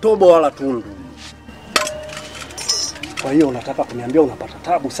hakutakuwa na tobo wala tundu. Kwa hiyo unataka kuniambia unapata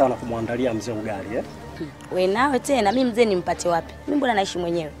tabu sana kumwandalia mzee ugali eh? Wewe nawe tena mimi mzee nimpate wapi? Mimi mbona naishi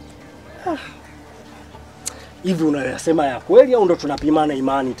mwenyewe? Hivi unayoyasema ya kweli au ndo tunapimana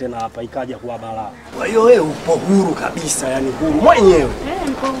imani tena hapa ikaja kuwa balaa? Kwa hiyo wewe upo huru kabisa, yani huru mwenyewe.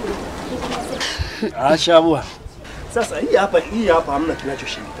 Niko huru. Acha bwana. Sasa hii hapa hamna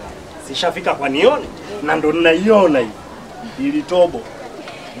kinachoshindikana. Sishafika kwa nione na ndo ninaiona hii. Ili tobo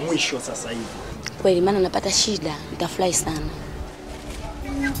mwisho sasa hivi. Kweli maana napata shida, nitafurahi sana.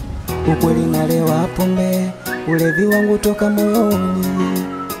 Ukweli nalewa pombe, ulevi wangu toka moyoni.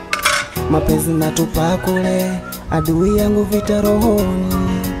 Mapenzi natupa kule, adui yangu vita rohoni.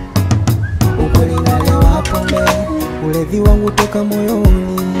 Ukweli nalewa pombe, ulevi wangu toka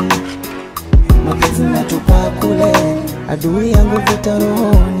moyoni. Mapenzi natupa kule, adui yangu vita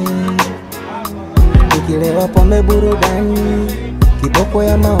rohoni. Nikilewa pombe burudani, kiboko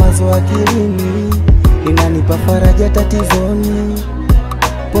ya mawazo akilini, inanipa faraja tatizoni.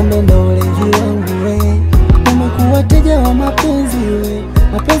 Pombe ndo ulevi wangu we, umekuwa teja wa mapenzi we.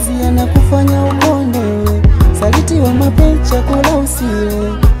 Mapenzi yanakufanya ukonde we, saliti wa mapenzi chakula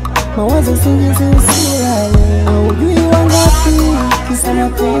usile, mawazo singizi usilale. Ujui wangapi kisa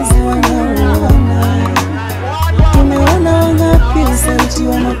mapenzi wanaona, tumeona wangapi saliti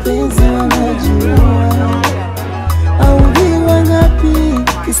wa mapenzi wanajua. Ujui wangapi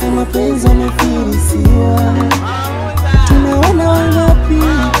kisa mapenzi wamefirisiwa, tumeona wangapi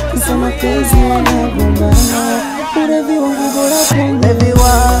kisa mapenzi wanagombana. Ulevi wangu bora pombe. Ulevi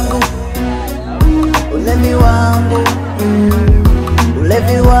wangu, ulevi wangu,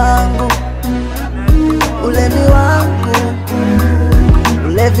 ulevi wangu, ulevi wangu,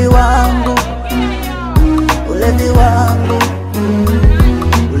 ulevi wangu,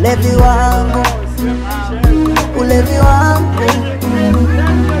 ulevi wangu, ulevi wangu.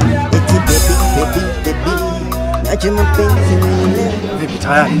 Eti baby, naje mapenzi mwenye. Vipi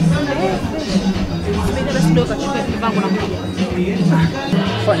tayari?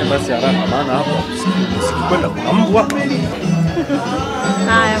 Fanya basi haraka maana hapo sikwenda kuna mbwa.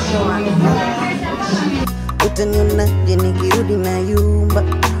 Haya poa. Utaniona nikirudi na yumba,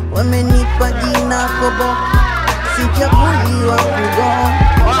 wamenipa jina kobo, sichaguliwa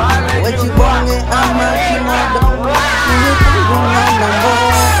kugonga, wachibonge ama kimodo, nimekunguna na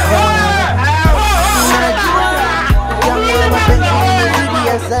mboga. Najua yangu mapenzi imezidi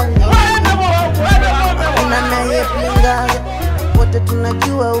asali, unanayepinga wote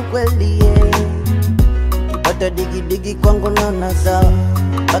tunajua ukweli. Kipata digidigi kwangu naona sawa,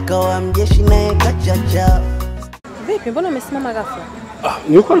 mpaka wa mjeshi naye kachacha. Vipi, mbona umesimama ghafla?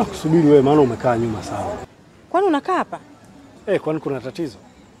 Nilikuwa nakusubiri wewe maana umekaa nyuma sana. Kwani unakaa hapa? Kwani kuna tatizo?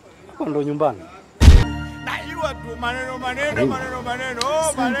 Hapa ndo nyumbani. Najua tu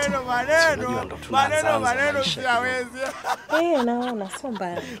maneno siwezi. Naona sio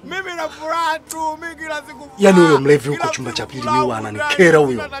mbaya. Mimi na furaha tu, mimi kila siku. Yaani huyo mlevi huko chumba cha pili mimi ananikera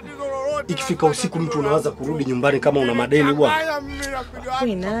huyo. Ikifika usiku mtu unawaza kurudi nyumbani kama una madeni bwana.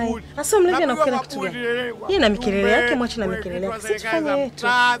 Wewe naye. Asa mlevi anakukera kitu gani? Yeye na mikelele yake, mwache na mikelele yake. Sifanye yetu.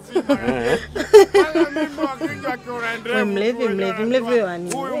 Wewe mlevi wewe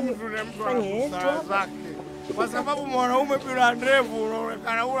ani. Fanye yetu. Kwa sababu mwanaume bila ndevu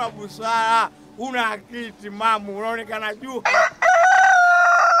unaonekana una busara, una akili timamu, unaonekana juu.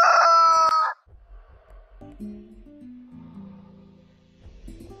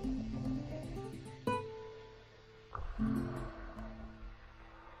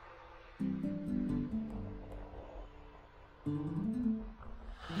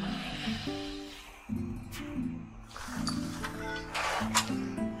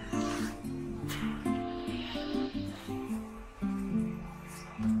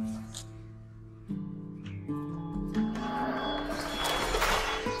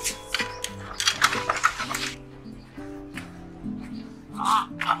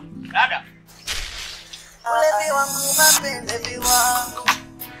 Dada. Ulevi wangu mapenzi, ulevi wangu,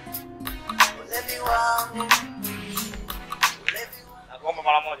 ulevi wangu. Nakuomba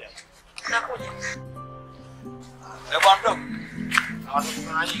mara moja. Nakuja. Bwana mdogo. Na watu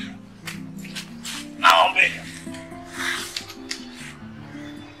kuna nini? Naombe.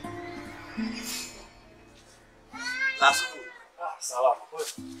 Lasu. Salama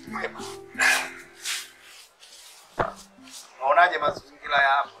kweli. Unaonaje mazingira ya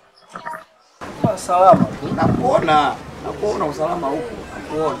hapa? Salama tu. Nakuona usalama huko.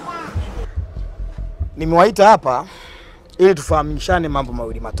 Nakuona. Nimewaita hapa ili tufahamishane mambo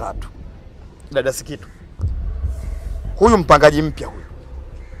mawili matatu. Dada Sikitu. Huyu mpangaji mpya huyu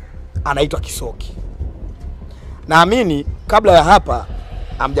anaitwa Kisoki. Naamini kabla ya hapa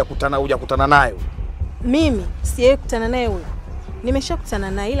hujakutana naye. Mimi siye kukutana naye huyu.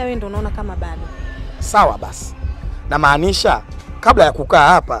 Nimeshakutana naye ila wewe ndio unaona kama bado. Sawa basi. Na maanisha kabla ya kukaa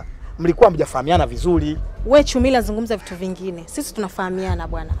hapa mlikuwa mjafahamiana vizuri. Wewe Chumila zungumza vitu vingine. Sisi tunafahamiana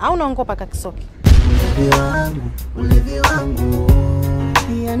bwana. Au unaongopa kaka Kisoki? Ulevi wangu.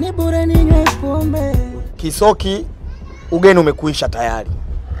 Yani bora ninywe pombe. Kisoki, ugeni umekuisha tayari.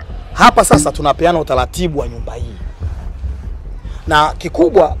 Hapa sasa tunapeana utaratibu wa nyumba hii. Na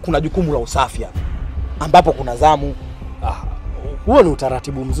kikubwa kuna jukumu la usafi hapa, ambapo kuna zamu. Huo ni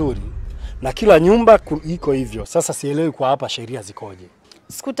utaratibu mzuri. Na kila nyumba iko hivyo. Sasa sielewi kwa hapa sheria zikoje.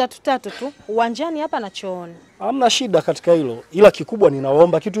 Siku tatu tu uwanjani hapa na chooni. Hamna shida katika hilo. Ila kikubwa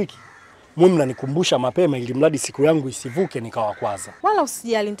ninaomba kitu hiki. Mwe mnanikumbusha mapema ili mradi siku yangu isivuke nikawakwaza. Wala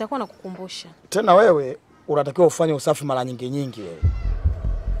usijali, nitakuwa nakukumbusha. Tena wewe unatakiwa ufanye usafi mara nyingi wewe.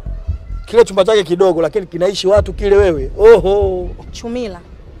 Kile chumba chake kidogo lakini kinaishi watu kile wewe. Oho. Chumila,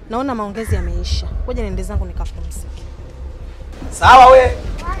 naona maongezi yameisha. Ngoja niende zangu nikapumzike. Sawa wewe.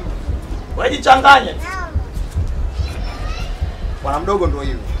 Wewe jichanganye. Bwana mdogo ndio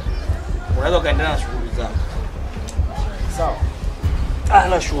hiyo. Unaweza kaendelea na shughuli zako. Sawa.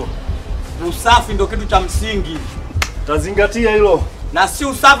 Nashukuru. Usafi ndio kitu cha msingi. Tazingatia hilo. Na si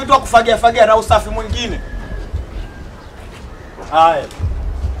usafi tu kufagia na usafi mwingine. Haya.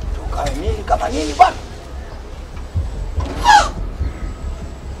 Tukae nini kama nini bwana?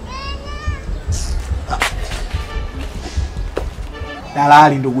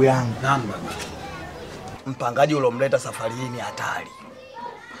 Dalali ndugu yangu. Naam baba. Mpangaji uliomleta safari hii ni hatari.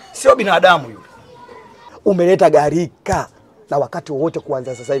 Sio binadamu yule. Umeleta garika na wakati wowote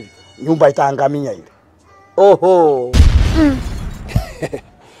kuanza sasa hivi nyumba itaangamia ile. Oho.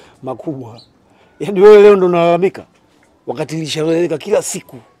 Makubwa. Yaani wewe leo ndo unalalamika wakati nilishaeleka kila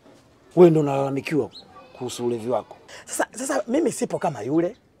siku wewe ndio unalalamikiwa kuhusu ulevi wako. Sasa mimi sipo kama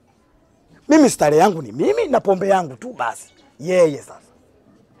yule. Mimi stare yangu ni mimi na pombe yangu tu basi. Yeye sasa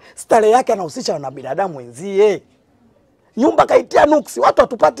stare yake anahusisha na binadamu wenzie. Nyumba kaitia nuksi, watu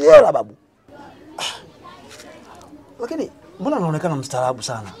watupati hela babu. Lakini mbona anaonekana mstaarabu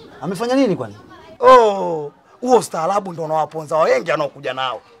sana? Amefanya nini kwani? Oh, huo ustaarabu ndio unawaponza wengi anaokuja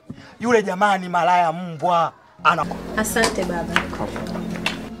nao. Yule jamaa ni malaya mbwa. Asante baba.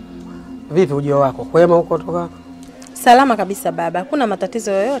 Vipi ujio wako? Kwema huko toka? Salama kabisa baba, hakuna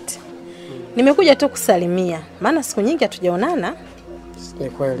matatizo yoyote. Nimekuja tu kusalimia, maana siku nyingi hatujaonana. Ni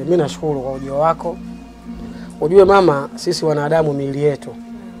kweli, mimi nashukuru kwa ujio wako. Ujue mama, sisi wanadamu miili yetu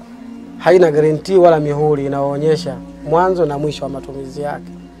haina guarantee wala mihuri inayoonyesha mwanzo na mwisho wa matumizi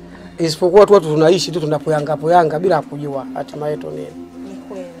yake. Isipokuwa tu watu tunaishi tu tunapoyanga bila kujua hatima yetu nini. Ni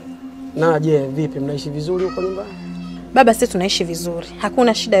kweli. Na je, vipi mnaishi vizuri huko nyumbani? Baba, sisi tunaishi vizuri.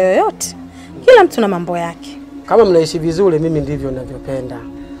 Hakuna shida yoyote. Kila mtu na mambo yake. Kama mnaishi vizuri mimi ndivyo ninavyopenda.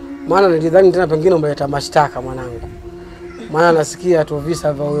 Maana nilidhani tena pengine umeleta mashtaka mwanangu. Maana nasikia tu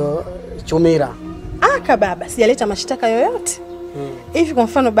visa vya huyo Chumira. Aka baba, sijaleta mashtaka yoyote. Hivi kwa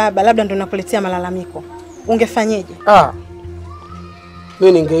mfano baba, labda ndo nakuletea malalamiko. Ungefanyeje?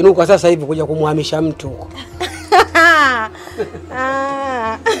 Mimi ningeinuka sasa hivi kuja kumhamisha mtu huko.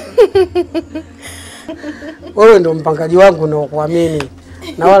 Wewe ndio mpangaji wangu na kuamini.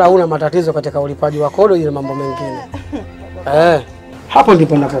 Na wala huna matatizo katika ulipaji wa kodi na mambo mengine. Hapo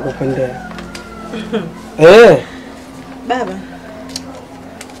ndipo ninapokupendea. Baba,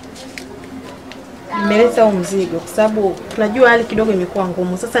 nimeleta huu mzigo kwa sababu tunajua hali kidogo imekuwa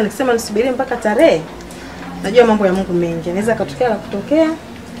ngumu. Sasa nikisema nisubiri mpaka tarehe, najua mambo ya Mungu mengi. Naweza katokea la kutokea.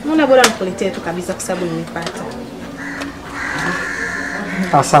 Mbona bora nikuletee tu kabisa kwa sababu nimepata.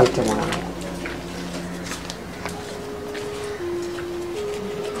 Asante mwana.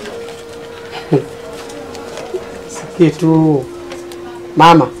 Kitu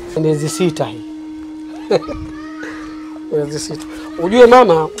mama, miezi 6 hii. Miezi 6. Ujue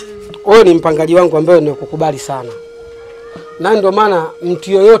mama, wewe ni mpangaji wangu ambaye nikukubali sana. Na ndio maana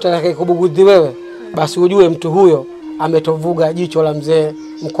mtu yoyote atakayekubugudhi wewe, basi ujue mtu huyo ametovuga jicho la mzee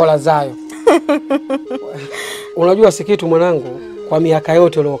mkola zayo. Unajua Sikitu mwanangu, kwa miaka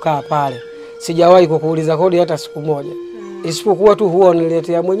yote uliokaa pale, sijawahi kukuuliza kodi hata siku moja. Isipokuwa tu huwa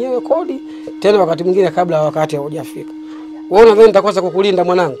uniletea mwenyewe kodi, tena wakati mwingine kabla wakati haujafika. Wewe unadhani nitakosa kukulinda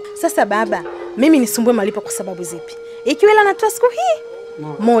mwanangu? Sasa baba, mimi nisumbue malipo kwa sababu zipi? Ikiwa ila natoa siku hii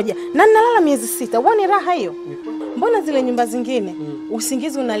moja na ninalala miezi 6, uone raha hiyo? Mbona zile nyumba zingine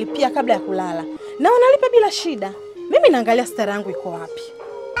usingizi unalipia kabla ya kulala na unalipa bila shida? Mimi naangalia stara yangu iko wapi.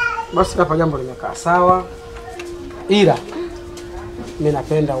 Basi hapa jambo limekaa sawa. Ila mimi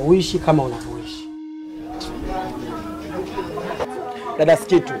napenda uishi kama unavyoishi. Dada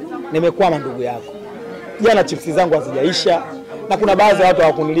Sikitu, nimekwama ndugu yako. Jana chipsi zangu hazijaisha na kuna baadhi ya watu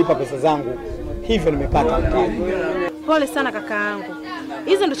hawakunilipa pesa zangu. Hivyo nimepata mtaji. Pole sana kaka yangu.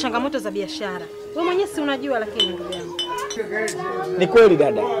 Hizo ndo changamoto za biashara. Wewe mwenyewe si unajua lakini ndugu yangu. Ni kweli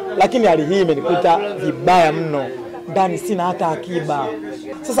dada, lakini hali hii imenikuta vibaya mno. Ndani sina hata akiba.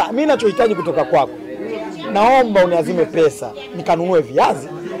 Sasa mimi ninachohitaji kutoka kwako, naomba uniazime pesa nikanunue viazi,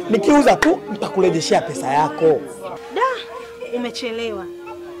 nikiuza tu nitakurejeshea pesa yako. Da, umechelewa.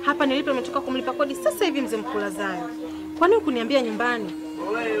 Hapa nilipo nimetoka kumlipa kodi sasa hivi mzee mkula zayo. Kwa nini kuniambia nyumbani?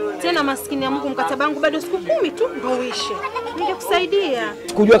 Tena maskini ya Mungu, mkataba wangu bado siku 10 tu ndio uishe. Ningekusaidia.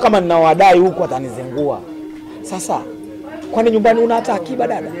 Sikujua kama ninawadai huko atanizengua. Sasa kwani nyumbani una hata akiba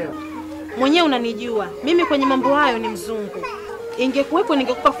dada? Mwenyewe unanijua. Mimi kwenye mambo hayo ni mzungu. Ingekuwepo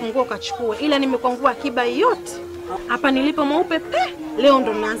ningekupa funguo ukachukue, ila nimekwangua akiba yote. Hapa nilipo mweupe leo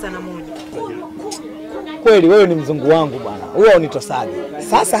ndo naanza na moja. Kweli wewe ni mzungu wangu bwana. Wewe unitosaje?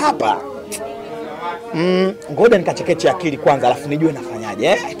 Sasa hapa ngoja nikachekeche akili kwanza alafu nijue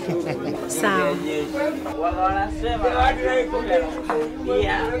nafanyaje Sawa.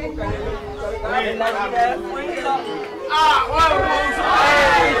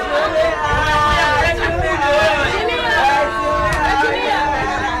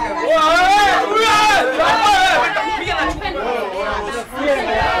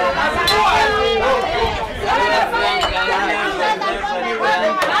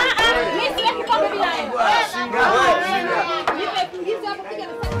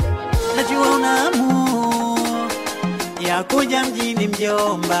 Najua unamu ya kuja mjini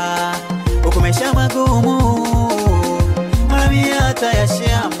mjomba, ukumesha magumu mami hata ya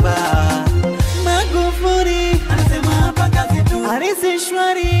shamba. Magufuli anasema hapa kazi tu, harisi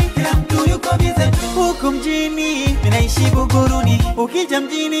shwari, kila mtu yuko bize tu. Huku mjini ninaishi Buguruni, ukija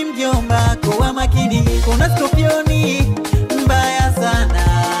mjini mjomba kuwa makini, kuna skopioni mbaya sana.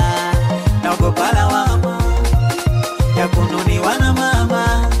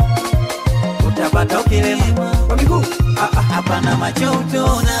 macho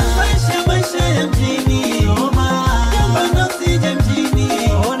utaona. Maisha ya mjini, noma. Jamba na usije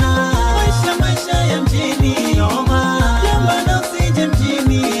mjini, ona. Maisha ya mjini, noma. Jamba na usije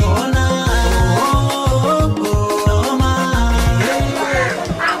mjini, ona.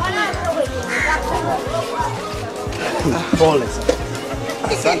 Pole.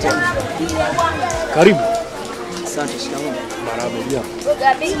 Asante. Karibu. Asante, shikamoo.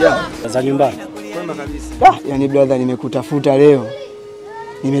 Marahaba. Za nyumbani. Kwema kabisa. Yaani brother, nimekutafuta leo.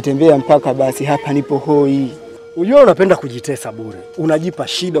 Nimetembea mpaka basi hapa nipo hoi. Unajua unapenda kujitesa bure. Unajipa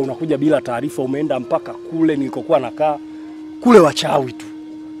shida, unakuja bila taarifa, umeenda mpaka kule nilikokuwa nakaa. Kule wachawi tu.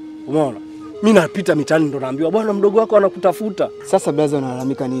 Umeona? Mimi napita mitaani ndo naambiwa bwana mdogo wako anakutafuta. Sasa brother,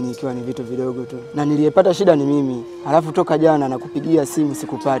 unalalamika nini ikiwa ni vitu vidogo tu? Na niliyepata shida ni mimi. Alafu toka jana nakupigia simu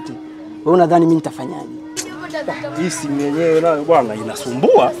sikupati. Wewe unadhani mimi nitafanyaje? Hii simu yenyewe nayo bwana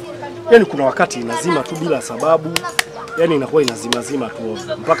inasumbua. Yaani kuna wakati inazima tu bila sababu. Yaani inakuwa inazima tu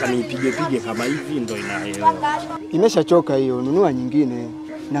mpaka niipige kama hivi ndo inaelewa. Imeshachoka hiyo, nunua nyingine.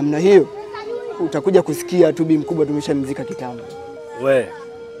 Namna hiyo utakuja kusikia tu bi mkubwa tumeshamzika kitambo. We,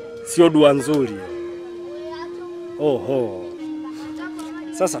 sio dua nzuri. Oho.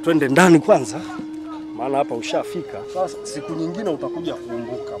 Sasa twende ndani kwanza. Maana hapa ushafika. Sasa siku nyingine utakuja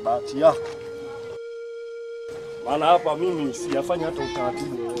kukumbuka bahati yako. Maana hapa mimi sijafanya hata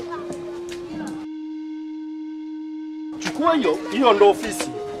utaratibu wowote. Chukua hiyo ndo ofisi.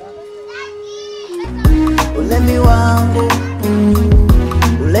 Ulevi wangu,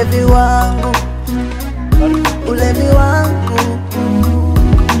 ulevi wangu, ulevi wangu,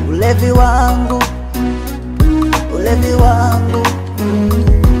 ulevi wangu, ulevi wangu,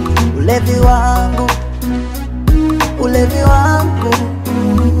 ulevi wangu, ulevi wangu.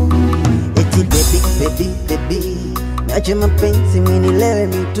 Eti baby, niache mapenzi mimi nilewe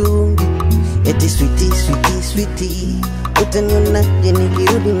mitungi. Eti sweetie, utanionaje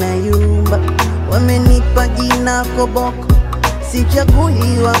nikirudi na yumba. Wamenipa jina koboko,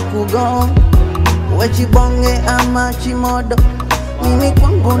 sichaguliwa kugonga. Wachibonge ama chimodo, mimi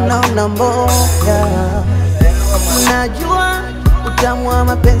kwangu naona mboga. Unajua utamu wa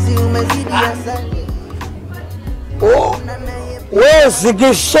mapenzi umezidi asali. Wewe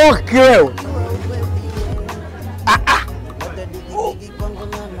sikishoki wewe.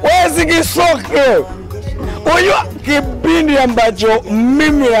 Wewe sikisoki wewe. Unajua kipindi ambacho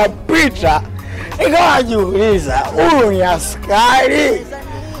mimi napita nikajiuliza, huyu ni askari?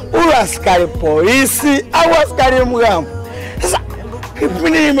 Huyu askari polisi au askari mgambo? Sasa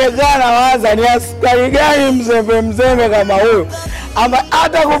kipindi nimekaa na waza ni askari gani mzembe kama huyu ama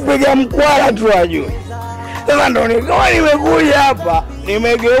hata kupiga mkwala tu ajue. Sasa ndo nikawa nimekuja hapa,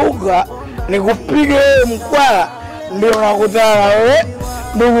 nimegeuka nikupige wewe mkwala, ndio nakutana na wewe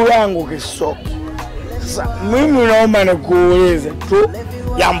ndugu yangu Kisoki. Sasa mimi naomba nikuulize tu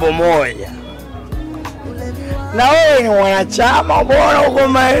jambo moja. Na wewe ni mwanachama, mbona uko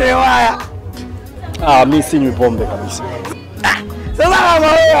maeneo haya? Mimi sinywi pombe kabisa. Sasa kama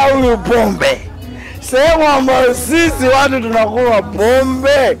wewe haunywi pombe, sehemu ambayo sisi watu tunakunywa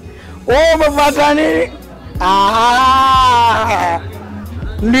pombe, wewe umepata nini?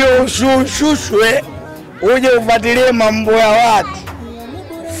 Ndio ushushwe uje ufuatilie mambo ya watu.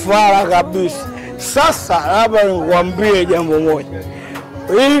 Fara kabisa. Sasa labda nikwambie jambo moja.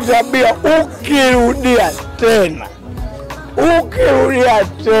 Hii tabia ukirudia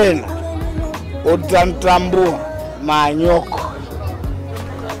tena utamtambua manyoko.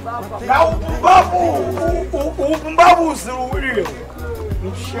 Na upumbavu usirudie.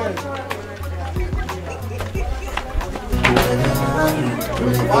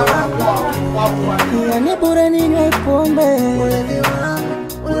 Yani bora ninywe pombe.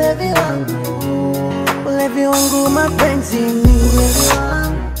 Ulevi wangu mapenzi ni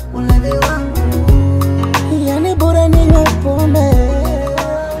ulevi wangu. Yani bora ninywe pombe.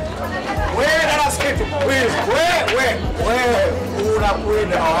 Wewe dada sketi, please. Wewe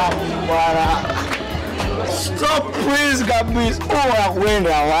unakwenda wapi bwana? Stop please kabisa.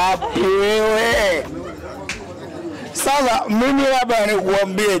 Unakwenda wapi wewe? Sasa mimi labda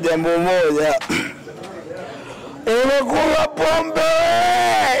nikuambie jambo moja. Umekunywa pombe,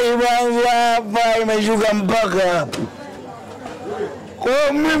 imeanza hapa, imeshuka mpaka hapa.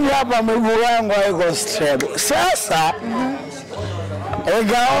 Kwa mimi hapa miguu yangu haiko stable. Sasa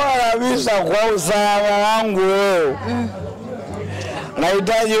ikaona kabisa kwa usalama wangu wewe,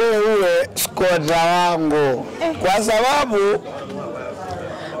 nahitaji wewe uwe skota wangu, kwa sababu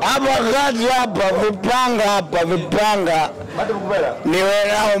hapa kati hapa vipanga niwe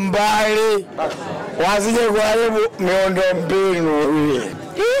nao mbali, wasije kuharibu miundo mbinu hii.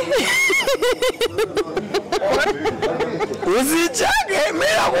 Usicheke, mimi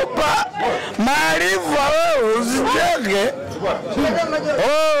nakupa maarifa wewe, usicheke.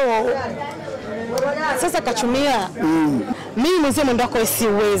 Oh. Sasa Kachumia, mimi mzee mwendo wako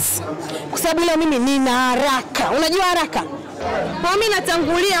siwezi. Kwa sababu ile mimi nina haraka. Unajua haraka? Kwa mimi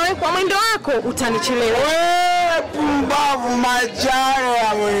natangulia, wewe kwa mwendo wako utanichelewa. Wewe pumbavu, majare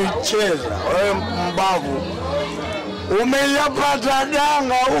yamecheza. Wewe pumbavu. Umeyapata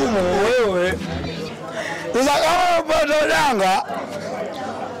danga humu wewe. Sasa kama umepata danga,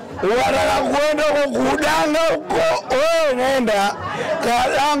 unataka kwenda kukudanga huko, wewe nenda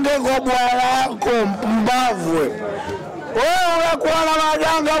kadange kwa bwana wako mpumbavu wewe. Wewe unakuwa na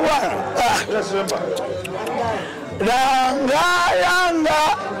madanga bwana. Danga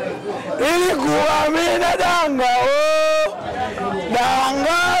ilikuwa mina danga. Oh,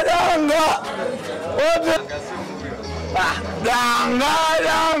 danga wote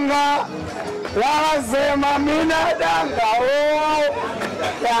danga wanasema mina danga. Oh,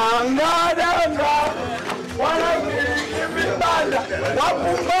 danga wanamiliki vibanda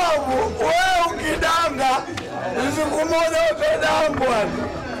wapumbavu. Wewe ukidanga siku moja utadangwa.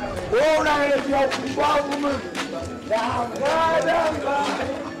 Wewe unaletea upumbavu mimi.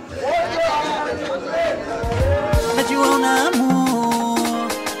 Najua una hamu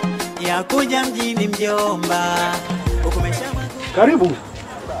ya kuja mjini mjomba. Karibu.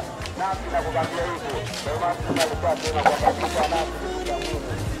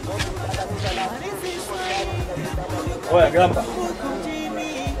 Oya gamba.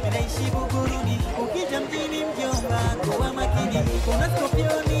 Naishi Buguruni, ukija mjini mjomba, kuwa makini, kuna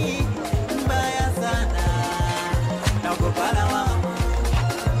skopioni mbaya sana. Naogopa lawama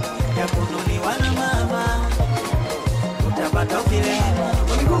ya kunuliwa na mama, utapata ukilema,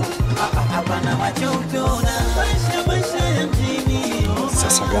 hapana macho utona. Maisha ya mjini.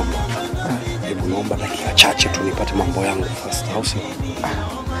 Sasa gamba. Hebu naomba dakika chache tu nipate mambo yangu first, au sio?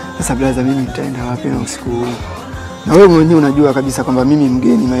 Sasa blaza, mimi nitaenda wapi na usiku huu? Na wewe mwenyewe unajua kabisa kwamba mimi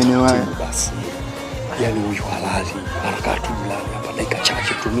mgeni maeneo haya. Basi. Yaani huyu halali, anakaa tu mlani hapa dakika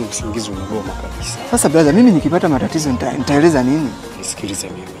chache tu, mimi usingizi unagoma kabisa. Sasa blaza, mimi nikipata matatizo nitaeleza nini? Nisikilize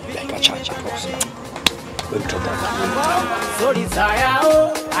mimi, dakika chache tu. Wewe mtoto Sori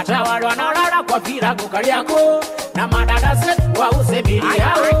sayao, hata wale wanaolala kwa virago kali yako. Na madada zetu wauze bili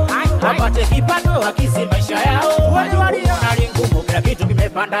yao, wapate kipato wakisi maisha yao. Wale hali ngumu, kila kitu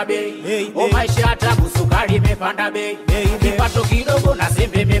kimepanda bei. O maisha hata sukari imepanda bei. Kipato kidogo na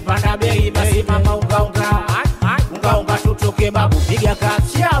sembe imepanda bei. Basi mama unga tutoke babu, piga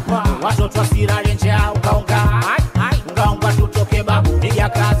kazi hapa. Watoto wasilale njaa, unga tutoke babu, piga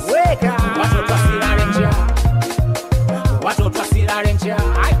kazi. Watoto wasilale njaa, watoto wasilale njaa.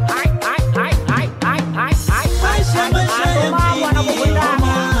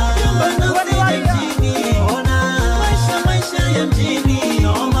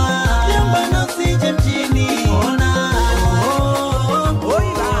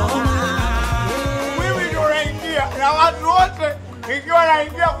 Ikiwa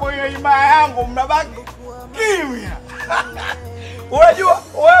naingia kwenye himaya yangu mnabaki kimya. Unajua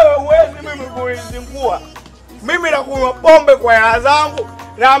wewe huwezi mimi kunizingua. Mimi nakunywa pombe kwa hela zangu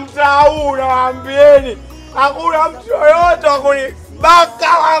na mtaa huu nawaambieni hakuna mtu yoyote wa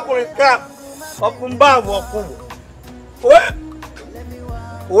kunibaka wala kunikaa. Wapumbavu wakubwa.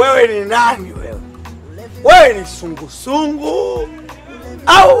 Wewe ni nani wewe? Wewe ni sungusungu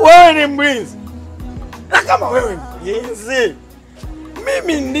au wewe ni mlinzi? Na kama wewe ni mlinzi,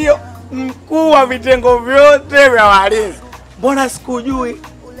 mimi ndio mkuu wa vitengo vyote vya walinzi. Mbona sikujui?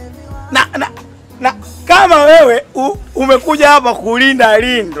 Na kama wewe umekuja hapa kulinda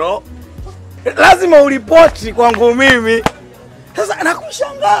lindo, lazima uripoti kwangu mimi. Sasa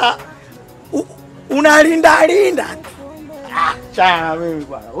nakushangaa unalinda. Chana mimi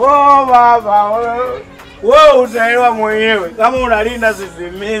bwana. Oh baba, wewe utaelewa mwenyewe kama unalinda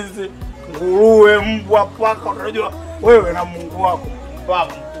sisimizi, nguruwe, mbwa, paka. Unajua wewe na Mungu wako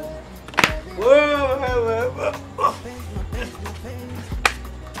baba. Wewe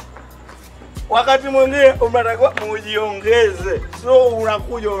wakati mwingine unatakiwa mujiongeze, so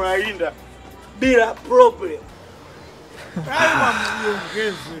unakuja unalinda bila problem.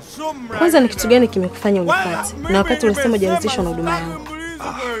 Kwanza ni kitu gani kimekufanya unipate? Na wakati unasema hujaridhishwa na huduma yangu.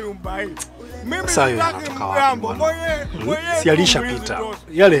 Sasa hiyo yanatoka wapi bwana? Si alishapita.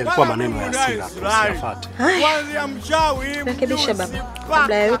 Yale yalikuwa maneno ya hasira, tusiyafuate. Rekebisha baba,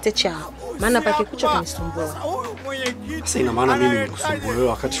 kabla ya yote chao. Maana pakikucha kunisumbua. Sasa ina maana mimi nikusumbue wewe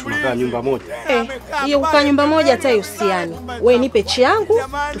wakati tunakaa nyumba moja? Hiyo kukaa nyumba moja hata usiani. Wewe nipe changu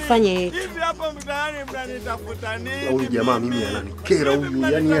tufanye yetu. Huyu jamaa mimi ananikera huyu,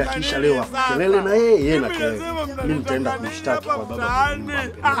 yani yeye akisha lewa kelele na yeye na kelele. Mimi nitaenda kumshtaki kwa baba.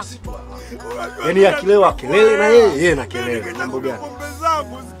 Yaani akilewa kelele na yeye na kelele. Mambo gani?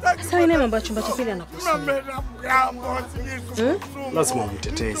 Sasa ina mambo ya chumba cha pili anakusumbua. Lazima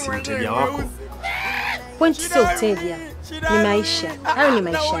umtetee si mteja wako. Point sio uteja. Ni maisha. Hayo ni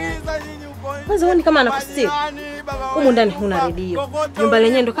maisha yake. Kwanza uone kama anakustiri. Humu ndani huna redio. Nyumba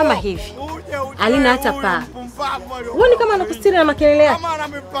lenyewe ndo kama hivi. Halina hata paa. Uone kama anakustiri na makelele yake. Kama ana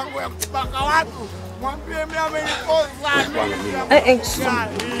mipango ya kupaka watu, mwambie mimi amenikosa.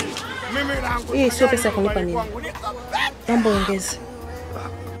 Hii sio pesa kunipa nini? Mambo ongeza.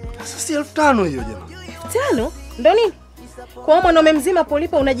 Sasa si 1500 hiyo jamaa. 1500? Ndio nini? Kwa mwanaume mzima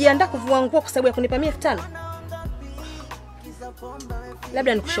polipa unajiandaa kuvua nguo kwa sababu ya kunipa 1500?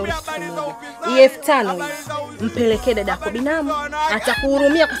 Labda nikushauri kitu kimoja. Hii 1500 mpelekee dada yako binamu,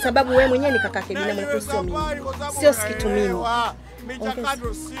 atakuhurumia kwa sababu wewe mwenyewe ni kakake binamu na sio mimi. Sio sikitu mimi.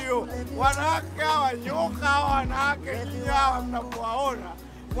 Michakato sio. Wanawake hawa nyoka, wanawake hawa mnapowaona.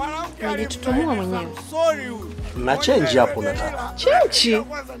 Mwanamke alitutumua mwenyewe. Na change hapo nataka. Change?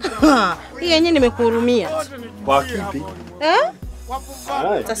 Hii yenyewe nimekuhurumia. Kwa kipi?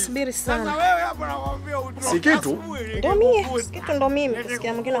 Tasubiri sana. Si kitu? Ndio mimi, si kitu ndo mimi.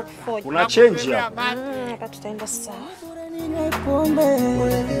 Kusikia mwingine akufoja. Kuna change hapo. Hapa tutaenda sawa.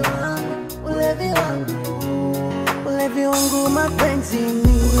 Ulevi wangu mapenzi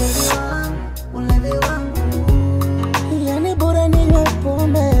ni ulevi wangu. Yani bora ninywe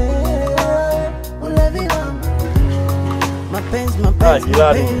pombe. Ulevi wangu. Mapenzi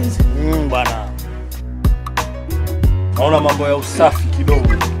mapenzi. Bwana. Naona mambo ya usafi kidogo.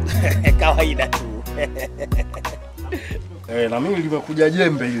 Kawaida tu. Na mimi limekuja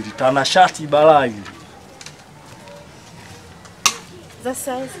jembe hili, tanashati balaa hili. Za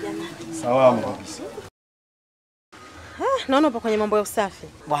size jamani. Salamu kabisa. Naona upo kwenye mambo ya usafi.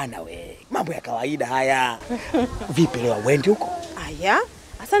 Bwana we, mambo ya kawaida haya. Vipi leo wendi huko? Aya,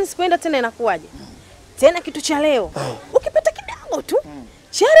 hasa nisipoenda tena inakuwaje? Tena kitu cha leo. Ukipata kidogo tu.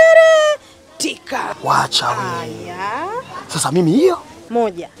 Cherere tika. Wacha wewe. Aya. Sasa mimi hiyo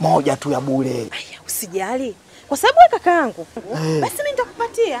moja tu ya bure. Aya, usijali. Kwa sababu wewe kakaangu. Basi mimi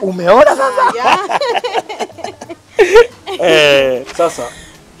nitakupatia. Umeona sasa? Sasa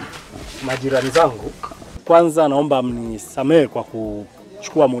majirani zangu, kwanza naomba mnisamehe kwa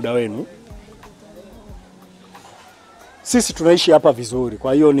kuchukua muda wenu. Sisi tunaishi hapa vizuri,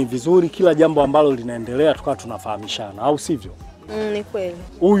 kwa hiyo ni vizuri kila jambo ambalo linaendelea tukawa tunafahamishana, au sivyo? Ni kweli.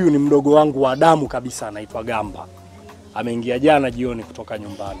 Huyu ni mdogo wangu wa damu kabisa, anaitwa Gamba. Ameingia jana jioni kutoka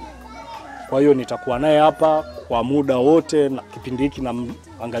nyumbani. Kwa hiyo nitakuwa naye hapa kwa muda wote na kipindi hiki na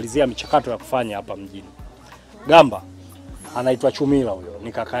angalizia michakato ya kufanya hapa mjini. Gamba anaitwa Chumila, huyo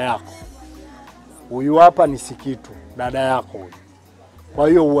ni kaka yako. Huyu hapa ni Sikitu, dada yako huyo. Kwa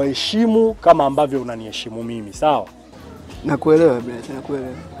hiyo uwaheshimu kama ambavyo unaniheshimu mimi, sawa? Nakuelewa brother,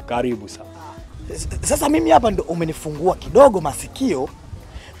 nakuelewa. Karibu sana. Sasa mimi hapa ndo umenifungua kidogo masikio,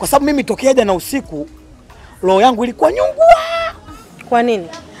 kwa sababu mimi tokea jana usiku roho yangu ilikuwa nyungua. Kwa nini?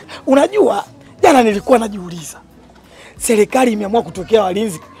 Unajua jana nilikuwa najiuliza, serikali imeamua kutokea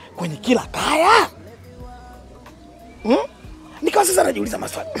walinzi kwenye kila kaya. Nikawa sasa najiuliza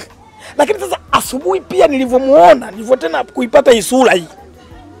maswali. Lakini sasa asubuhi pia nilivyomuona, nilivyo tena kuipata hii sura hii,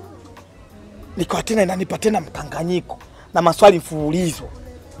 nikawa tena inanipa tena mkanganyiko na maswali mfululizo.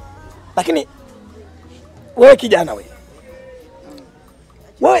 Lakini wewe kijana wewe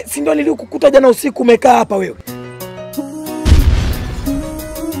si ndio nilikukuta jana usiku umekaa hapa wewe?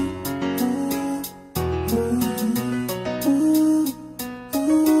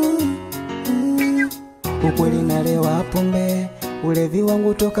 Ukweli nalewa pombe, ulevi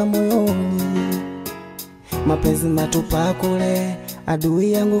wangu toka moyoni. Mapenzi natupa kule,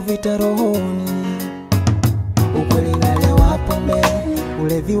 adui yangu vita rohoni. Ukweli nalewa pombe,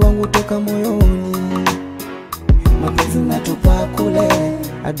 ulevi wangu toka moyoni. Mapenzi natupa kule,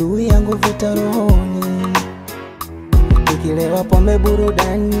 adui yangu vita rohoni. Nikilewa pombe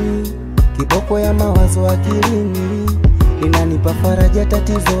burudani, kiboko ya mawazo akilini, inanipa faraja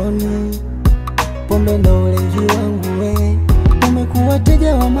tatizoni. Pombe ndo ulevi wangu we, umekuwa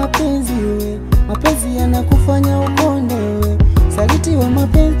teja wa mapenzi we. Mapenzi yanakufanya ukonde we, saliti wa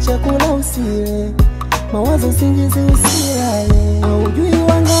mapenzi chakula usile, mawazo usingizi usilale. Haujui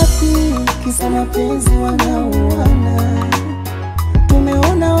wangapi kisa mapenzi wanauana,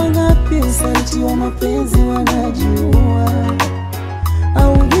 tumeona wangapi saliti wa mapenzi wanajiua.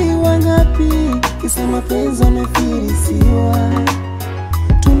 Haujui wangapi wangapi kisa mapenzi wamefilisiwa.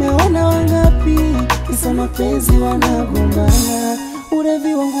 Tumeona wangapi kisa mapenzi wanagombana.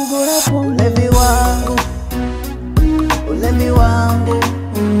 Ulevi wangu bora pombe. Ulevi wangu, ulevi wangu,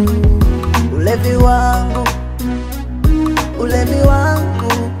 ulevi wangu, ulevi wangu,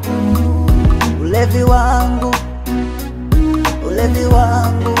 ulevi wangu, ulevi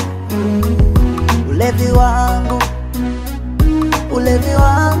wangu, ulevi wangu, ulevi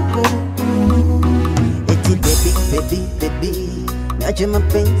wangu. Eti baby, baby, baby, niache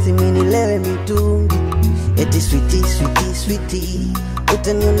mapenzi mimi nilewe mitungi. Eti sweetie, sweetie, sweetie,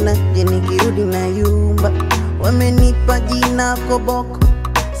 utanionaje nikirudi na yumba. Wamenipa jina koboko,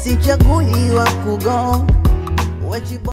 sichagui wa kugonga.